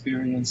our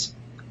experience,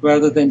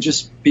 rather than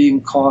just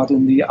being caught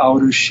in the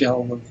outer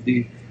shell of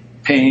the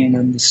pain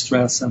and the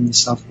stress and the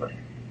suffering.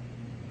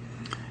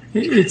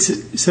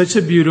 It's such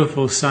a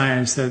beautiful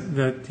science that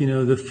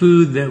the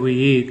food that we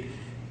eat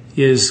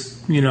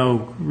is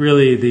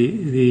really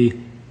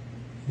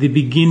the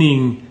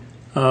beginning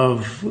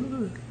of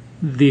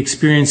the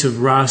experience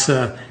of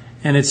rasa,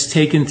 and it's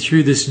taken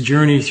through this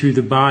journey through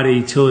the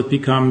body till it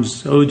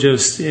becomes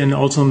ojas and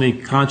ultimately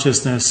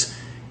consciousness,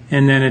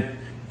 and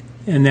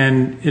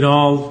then it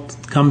all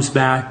comes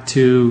back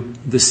to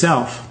the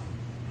self.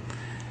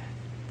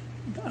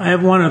 I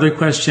have one other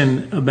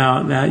question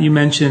about that. You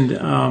mentioned,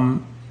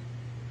 and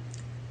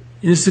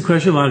this is a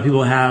question a lot of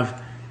people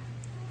have,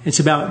 it's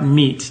about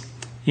meat.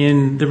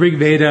 In the Rig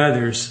Veda,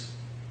 there's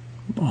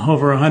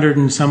over 100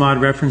 and some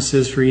odd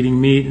references for eating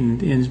meat,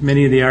 and in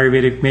many of the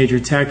Ayurvedic major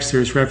texts,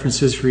 there's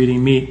references for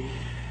eating meat.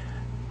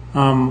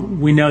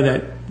 We know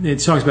that it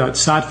talks about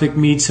sattvic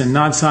meats and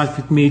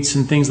non-sattvic meats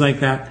and things like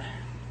that.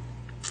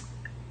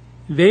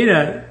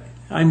 Veda,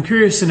 I'm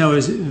curious to know,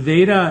 is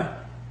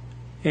Veda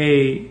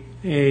a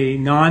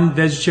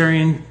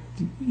non-vegetarian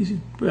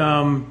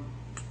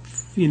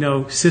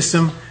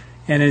system,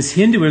 and is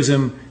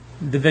Hinduism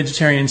the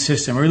vegetarian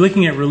system? We're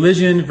looking at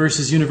religion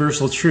versus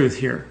universal truth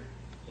here.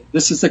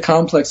 This is a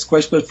complex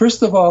question, but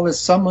first of all, as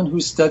someone who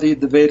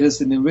studied the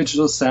Vedas in the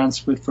original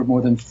Sanskrit for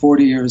more than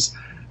 40 years,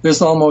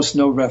 there's almost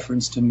no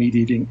reference to meat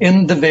eating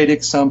in the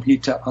Vedic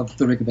Samhita of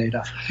the Rig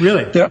Veda.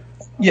 Really?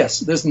 Yes,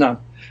 there's none.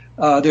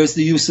 There's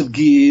the use of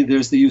ghee,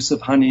 there's the use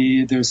of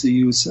honey, there's the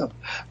use of...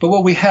 But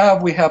what we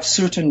have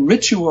certain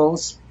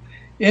rituals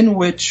in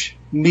which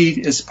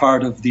meat is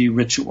part of the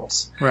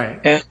rituals.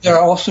 Right. And there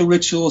are also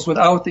rituals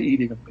without the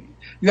eating of meat.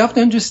 You have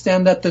to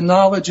understand that the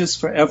knowledge is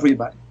for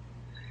everybody.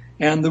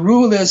 And the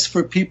rule is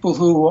for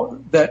people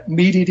that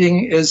meat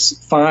eating is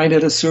fine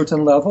at a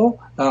certain level,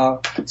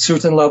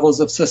 certain levels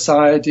of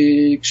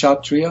society,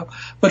 kshatriya.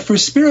 But for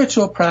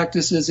spiritual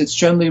practices, it's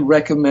generally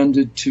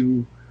recommended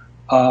to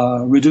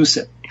reduce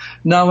it.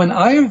 Now in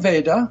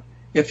Ayurveda,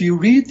 if you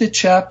read the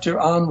chapter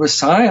on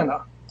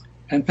Rasayana,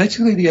 and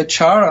particularly the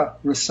Achara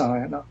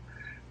Rasayana,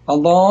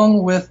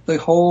 along with the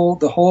whole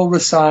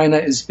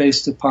Rasayana is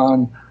based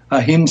upon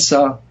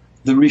ahimsa,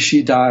 the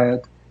rishi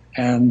diet,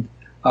 and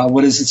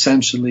what is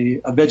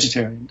essentially a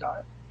vegetarian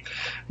diet.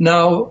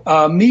 Now,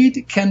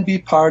 meat can be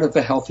part of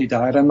a healthy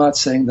diet. I'm not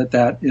saying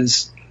that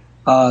is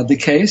the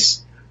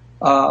case,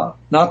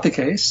 not the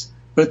case,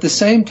 but at the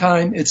same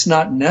time, it's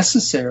not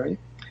necessary,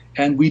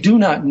 and we do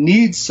not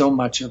need so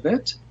much of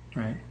it.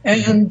 Right.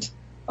 And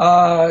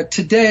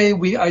today,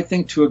 I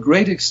think to a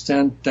great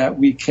extent that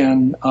we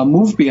can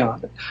move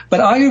beyond it. But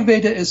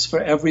Ayurveda is for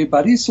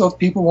everybody, so if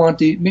people want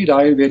to eat meat,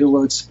 Ayurveda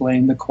will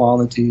explain the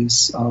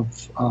qualities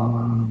of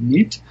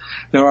meat.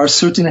 There are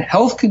certain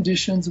health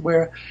conditions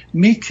where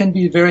meat can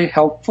be very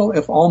helpful,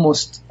 if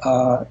almost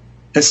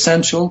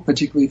essential,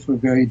 particularly for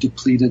very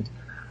depleted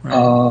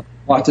Vata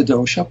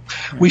dosha.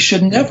 Right. We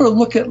should never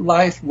look at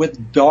life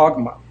with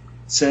dogma,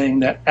 saying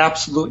that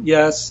absolute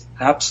yes,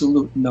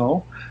 absolute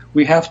no.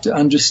 We have to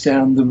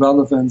understand the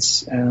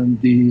relevance and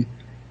the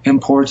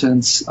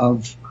importance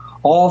of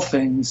all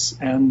things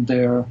and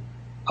their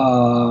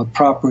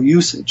proper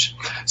usage.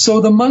 So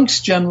the monks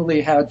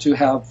generally had to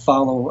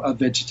follow a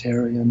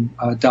vegetarian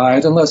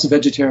diet, unless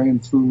vegetarian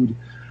food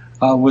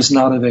was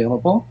not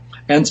available.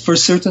 And for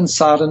certain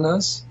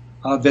sadhanas,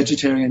 a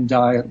vegetarian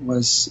diet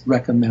was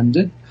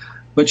recommended.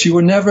 But you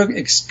were never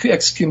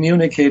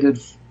excommunicated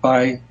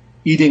by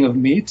eating of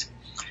meat.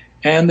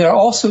 And there are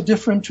also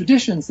different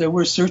traditions. There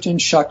were certain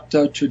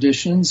Shakta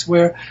traditions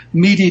where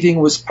meat eating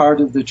was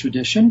part of the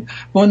tradition.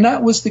 When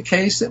that was the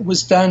case, it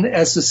was done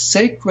as a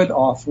sacred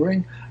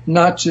offering,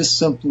 not just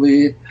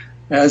simply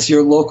as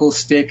your local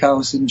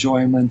steakhouse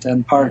enjoyment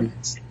and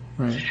parties.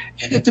 Right.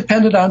 And it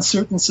depended on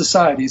certain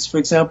societies. For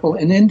example,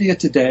 in India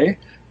today,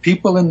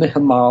 people in the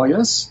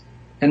Himalayas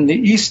and the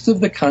east of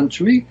the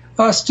country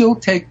still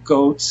take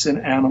goats and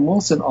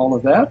animals and all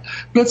of that,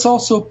 but it's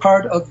also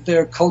part of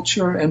their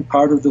culture and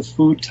part of the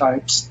food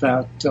types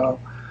that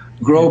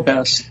grow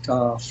best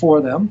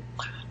for them.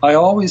 I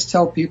always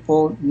tell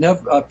people,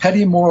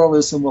 petty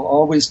moralism will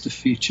always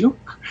defeat you,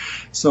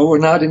 so we're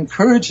not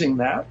encouraging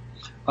that,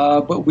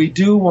 but we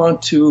do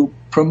want to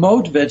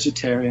promote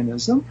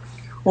vegetarianism,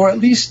 or at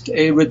least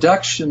a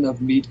reduction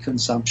of meat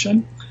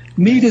consumption.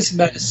 Meat as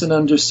medicine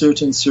under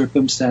certain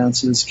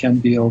circumstances can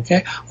be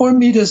okay, or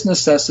meat as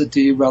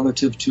necessity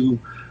relative to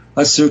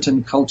a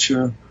certain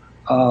culture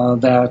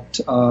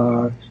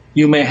that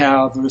you may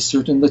have, or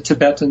the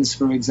Tibetans,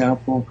 for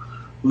example,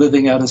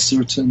 living at a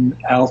certain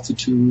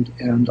altitude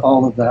and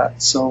all of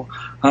that. So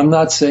I'm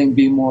not saying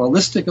be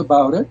moralistic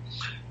about it,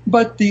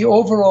 but the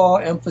overall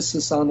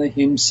emphasis on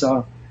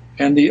ahimsa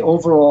and the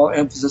overall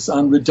emphasis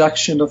on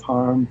reduction of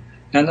harm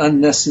and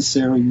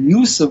unnecessary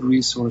use of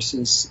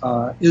resources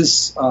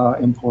is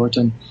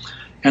important.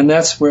 And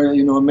that's where,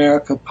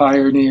 America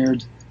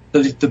pioneered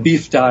the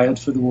beef diet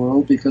for the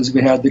world, because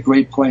we had the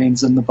Great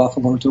Plains and the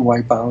buffalo to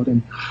wipe out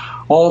and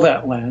all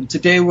that land.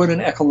 Today we're in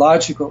an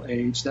ecological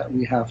age that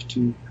we have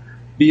to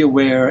be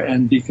aware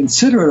and be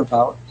considerate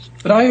about.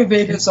 But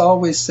Ayurveda has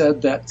always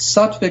said that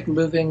sattvic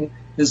living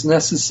is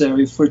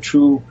necessary for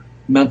true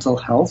mental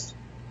health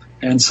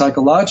and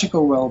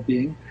psychological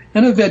well-being,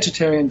 and a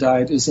vegetarian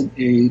diet is an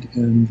aid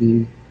in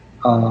the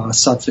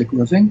sattvic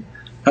living.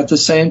 At the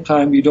same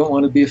time, you don't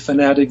want to be a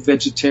fanatic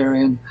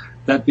vegetarian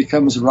that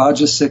becomes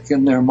rajasic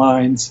in their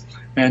minds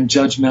and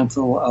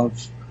judgmental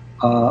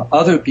of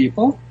other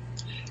people.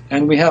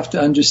 And we have to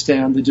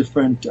understand the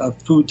different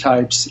food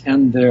types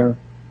and their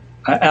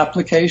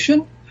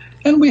application.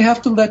 And we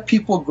have to let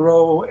people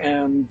grow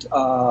and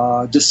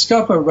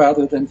discover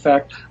rather than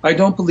fact. I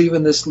don't believe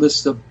in this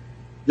list of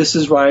this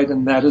is right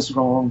and that is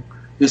wrong,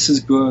 this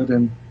is good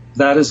and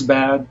that is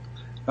bad.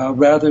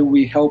 Rather,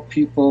 we help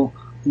people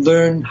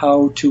learn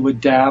how to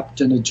adapt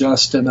and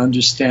adjust and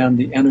understand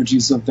the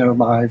energies of their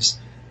lives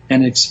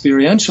in an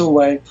experiential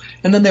way.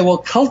 And then they will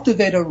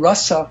cultivate a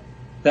rasa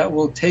that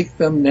will take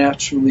them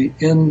naturally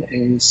in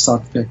a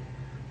sattvic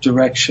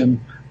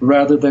direction,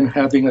 rather than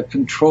having a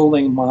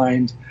controlling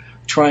mind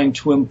trying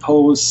to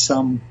impose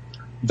some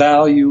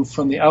value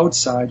from the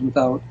outside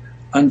without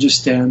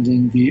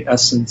understanding the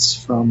essence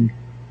from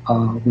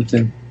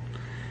within.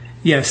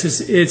 Yes,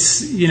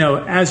 it's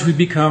as we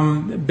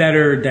become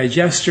better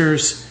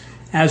digesters,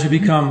 as we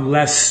become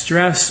less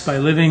stressed by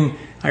living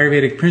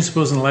Ayurvedic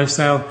principles and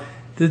lifestyle,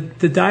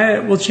 the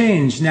diet will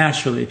change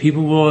naturally.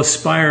 People will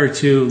aspire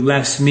to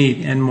less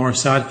meat and more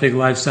sattvic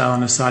lifestyle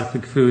and a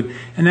sattvic food.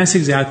 And that's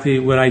exactly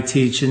what I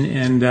teach.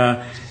 And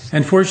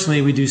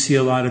unfortunately, we do see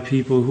a lot of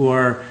people who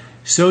are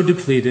so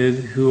depleted,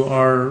 who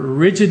are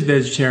rigid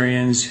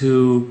vegetarians,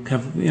 who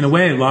have, in a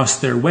way,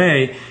 lost their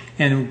way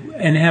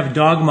and have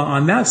dogma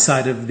on that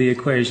side of the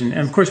equation.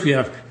 And of course, we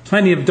have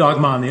plenty of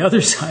dogma on the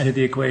other side of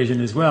the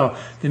equation as well,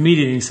 the meat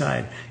eating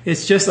side.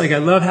 It's just like, I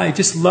love how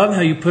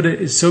you put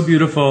it. It's so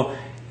beautiful.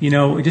 We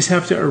just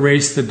have to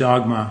erase the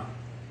dogma.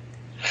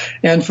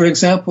 And for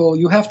example,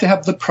 you have to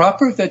have the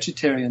proper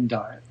vegetarian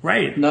diet.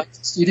 Right. Not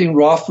just eating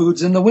raw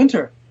foods in the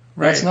winter.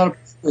 Right. That's not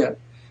appropriate.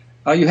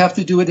 You have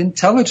to do it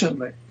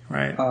intelligently.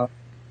 Right.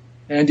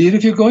 And even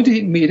if you're going to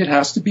eat meat, it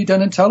has to be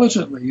done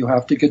intelligently. You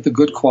have to get the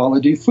good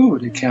quality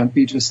food. It can't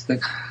be just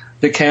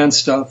the canned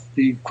stuff,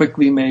 the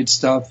quickly made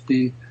stuff,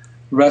 the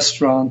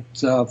restaurant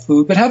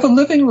food. But have a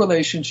living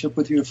relationship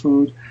with your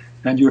food,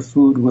 and your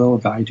food will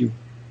guide you.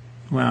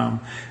 Wow.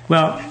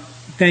 Well,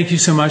 thank you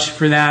so much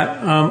for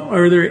that.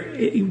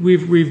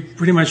 We've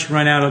pretty much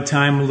run out of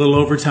time, a little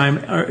over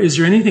time. Is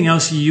there anything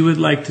else you would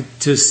like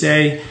to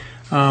say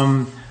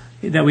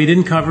that we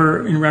didn't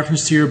cover in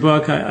reference to your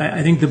book?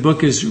 I think the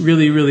book is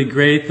really, really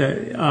great.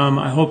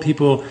 I hope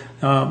people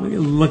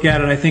look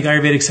at it. I think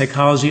Ayurvedic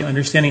psychology,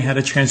 understanding how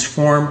to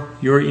transform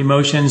your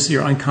emotions,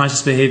 your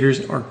unconscious behaviors,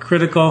 are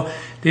critical.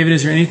 David,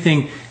 is there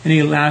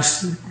any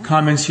last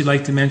comments you'd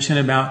like to mention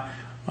about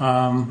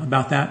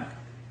that?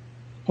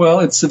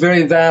 Well, it's a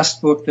very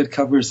vast book that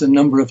covers a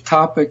number of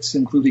topics,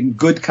 including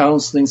good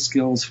counseling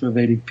skills for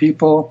Vedic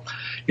people.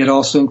 It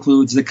also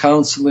includes the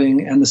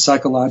counseling and the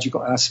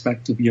psychological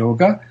aspect of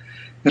yoga.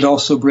 It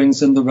also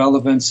brings in the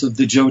relevance of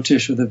the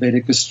Jyotish, or the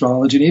Vedic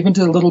astrology, and even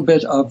to a little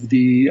bit of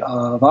the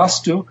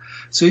Vastu.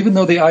 So even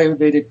though the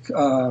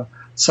Ayurvedic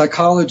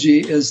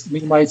psychology is, we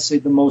might say,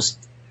 the most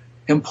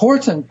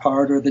important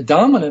part or the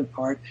dominant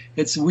part,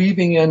 it's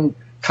weaving in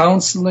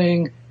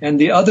counseling and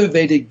the other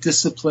Vedic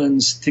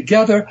disciplines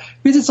together,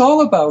 because it's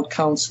all about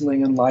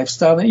counseling and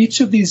lifestyle. And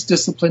each of these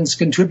disciplines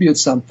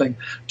contributes something.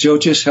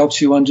 Jyotish helps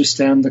you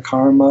understand the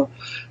karma.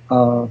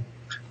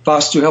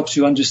 Vastu helps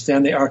you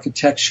understand the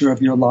architecture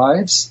of your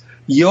lives.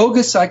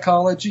 Yoga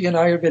psychology and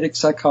Ayurvedic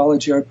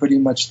psychology are pretty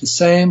much the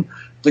same.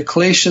 The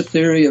klesha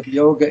theory of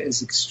yoga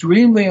is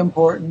extremely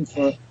important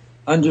for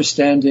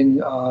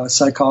understanding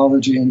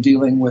psychology and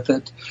dealing with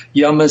it.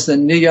 Yamas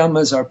and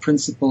niyamas are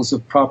principles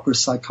of proper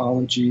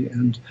psychology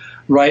and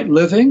right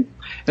living.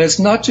 And it's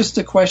not just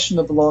a question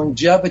of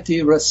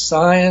longevity.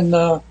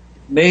 Rasayana,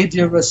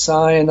 Medhya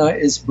Rasayana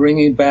is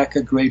bringing back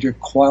a greater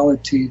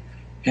quality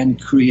and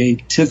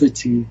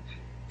creativity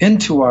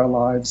into our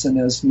lives. And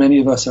as many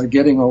of us are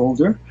getting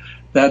older,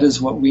 that is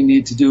what we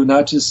need to do,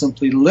 not just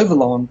simply live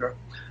longer,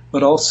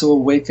 but also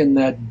awaken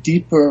that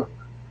deeper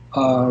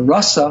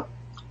rasa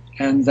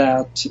and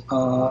that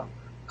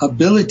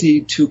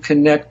ability to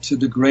connect to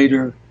the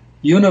greater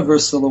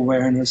universal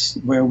awareness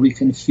where we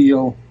can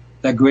feel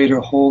that greater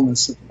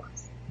wholeness of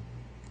life.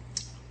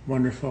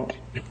 Wonderful.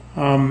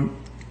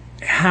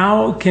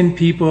 How can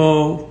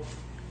people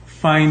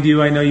find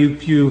you? I know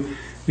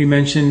we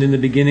mentioned in the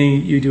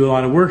beginning you do a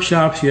lot of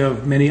workshops, you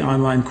have many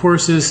online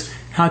courses.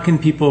 How can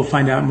people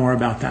find out more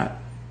about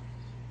that?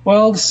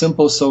 Well,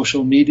 simple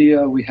social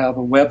media. We have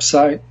a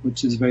website,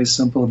 which is very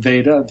simple,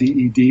 Veda,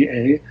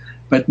 VEDA,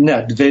 but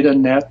net,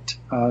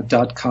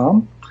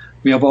 vedanet.com.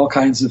 we have all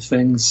kinds of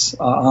things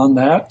on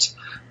that.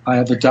 I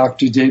have a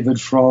Dr.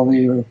 David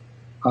Frawley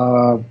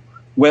Facebook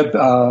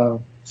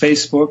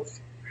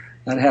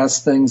that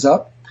has things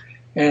up.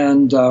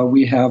 And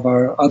we have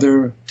our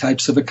other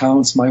types of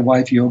accounts. My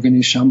wife,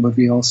 Yogini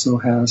Shambhavi, also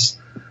has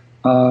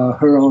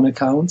her own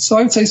account. So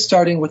I would say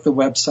starting with the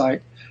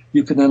website,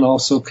 you can then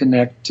also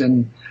connect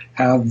and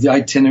have the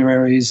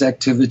itineraries,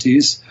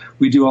 activities.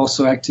 We do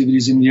also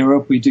activities in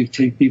Europe. We do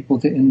take people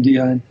to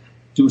India and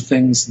do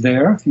things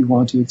there. If you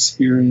want to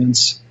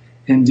experience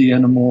India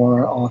in a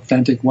more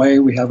authentic way,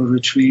 we have a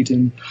retreat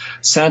in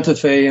Santa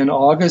Fe in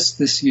August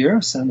this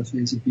year. Santa Fe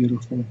is a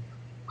beautiful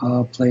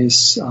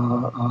place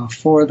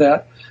for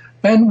that.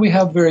 And we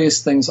have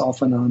various things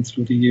off and on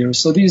through the year.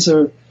 So these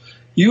are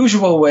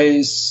usual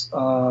ways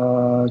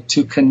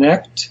to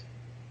connect.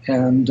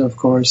 And of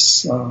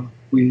course,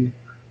 we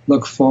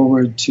look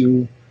forward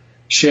to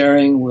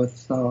sharing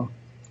with all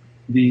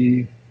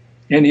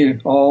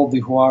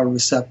who are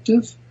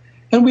receptive.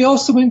 And we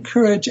also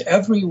encourage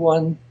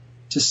everyone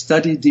to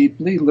study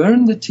deeply,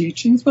 learn the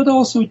teachings, but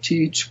also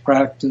teach,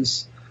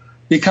 practice,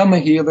 become a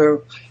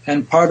healer.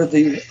 And part of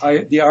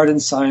the art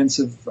and science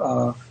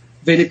of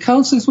Vedic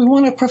counseling is we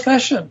want a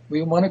profession.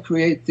 We want to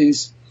create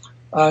these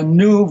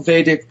new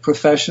Vedic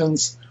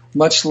professions,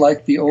 much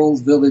like the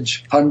old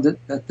village pundit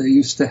that they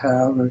used to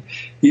have, or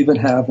even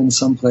have in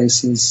some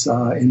places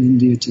in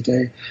India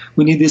today.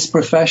 We need these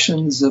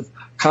professions of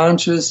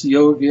conscious,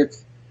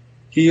 yogic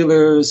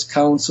healers,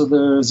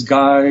 counselors,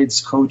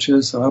 guides,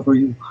 coaches, however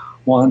you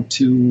want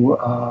to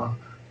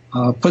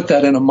put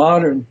that in a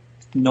modern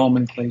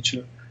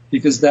nomenclature,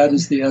 because that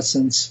is the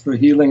essence for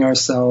healing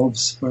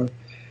ourselves, for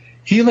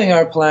healing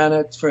our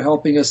planet, for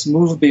helping us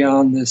move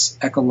beyond this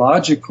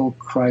ecological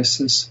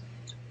crisis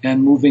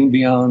and moving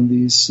beyond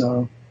these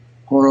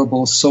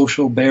horrible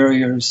social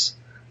barriers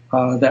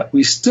that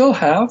we still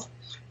have.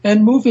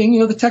 And moving,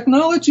 the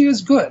technology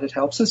is good. It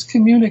helps us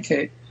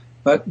communicate.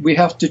 But we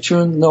have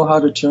to know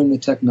how to turn the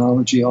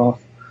technology off.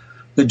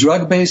 The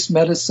drug-based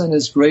medicine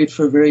is great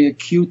for very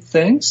acute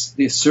things.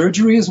 The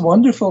surgery is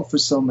wonderful for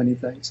so many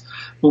things.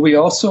 But we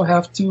also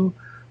have to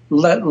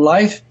let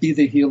life be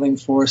the healing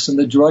force, and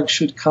the drug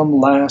should come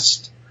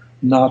last,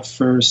 not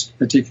first,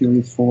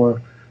 particularly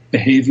for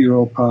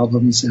behavioral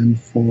problems and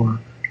for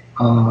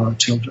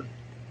children.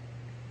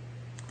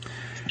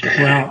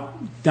 Well,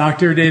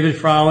 Dr. David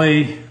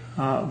Frawley,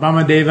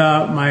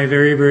 Vamadeva, my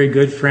very, very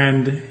good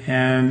friend,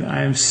 and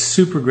I am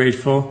super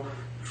grateful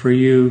for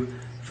you,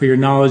 for your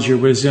knowledge, your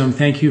wisdom.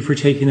 Thank you for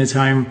taking the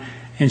time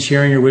and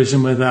sharing your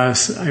wisdom with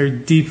us. I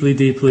deeply,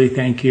 deeply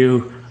thank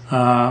you.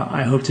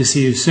 I hope to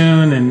see you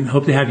soon and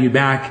hope to have you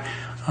back.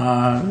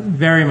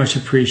 Very much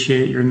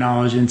appreciate your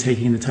knowledge and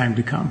taking the time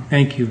to come.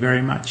 Thank you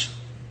very much.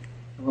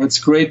 Well, it's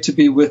great to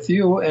be with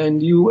you,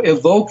 and you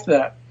evoke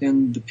that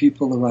in the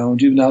people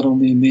around you, not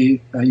only me.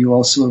 You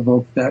also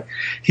evoke that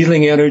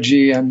healing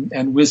energy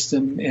and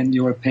wisdom in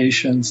your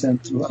patients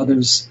and through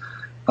others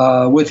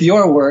with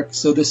your work.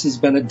 So this has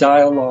been a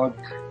dialogue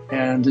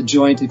and a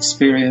joint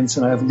experience,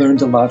 and I've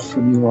learned a lot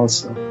from you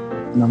also.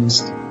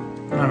 Namaste.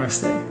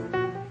 Namaste.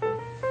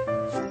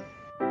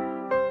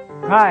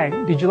 Hi,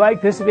 did you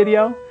like this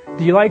video?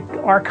 Do you like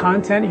our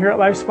content here at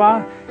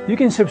LifeSpa? You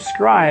can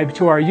subscribe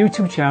to our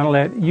YouTube channel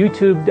at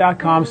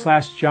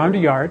youtube.com/John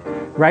Douillard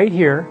right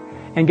here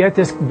and get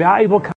this valuable content.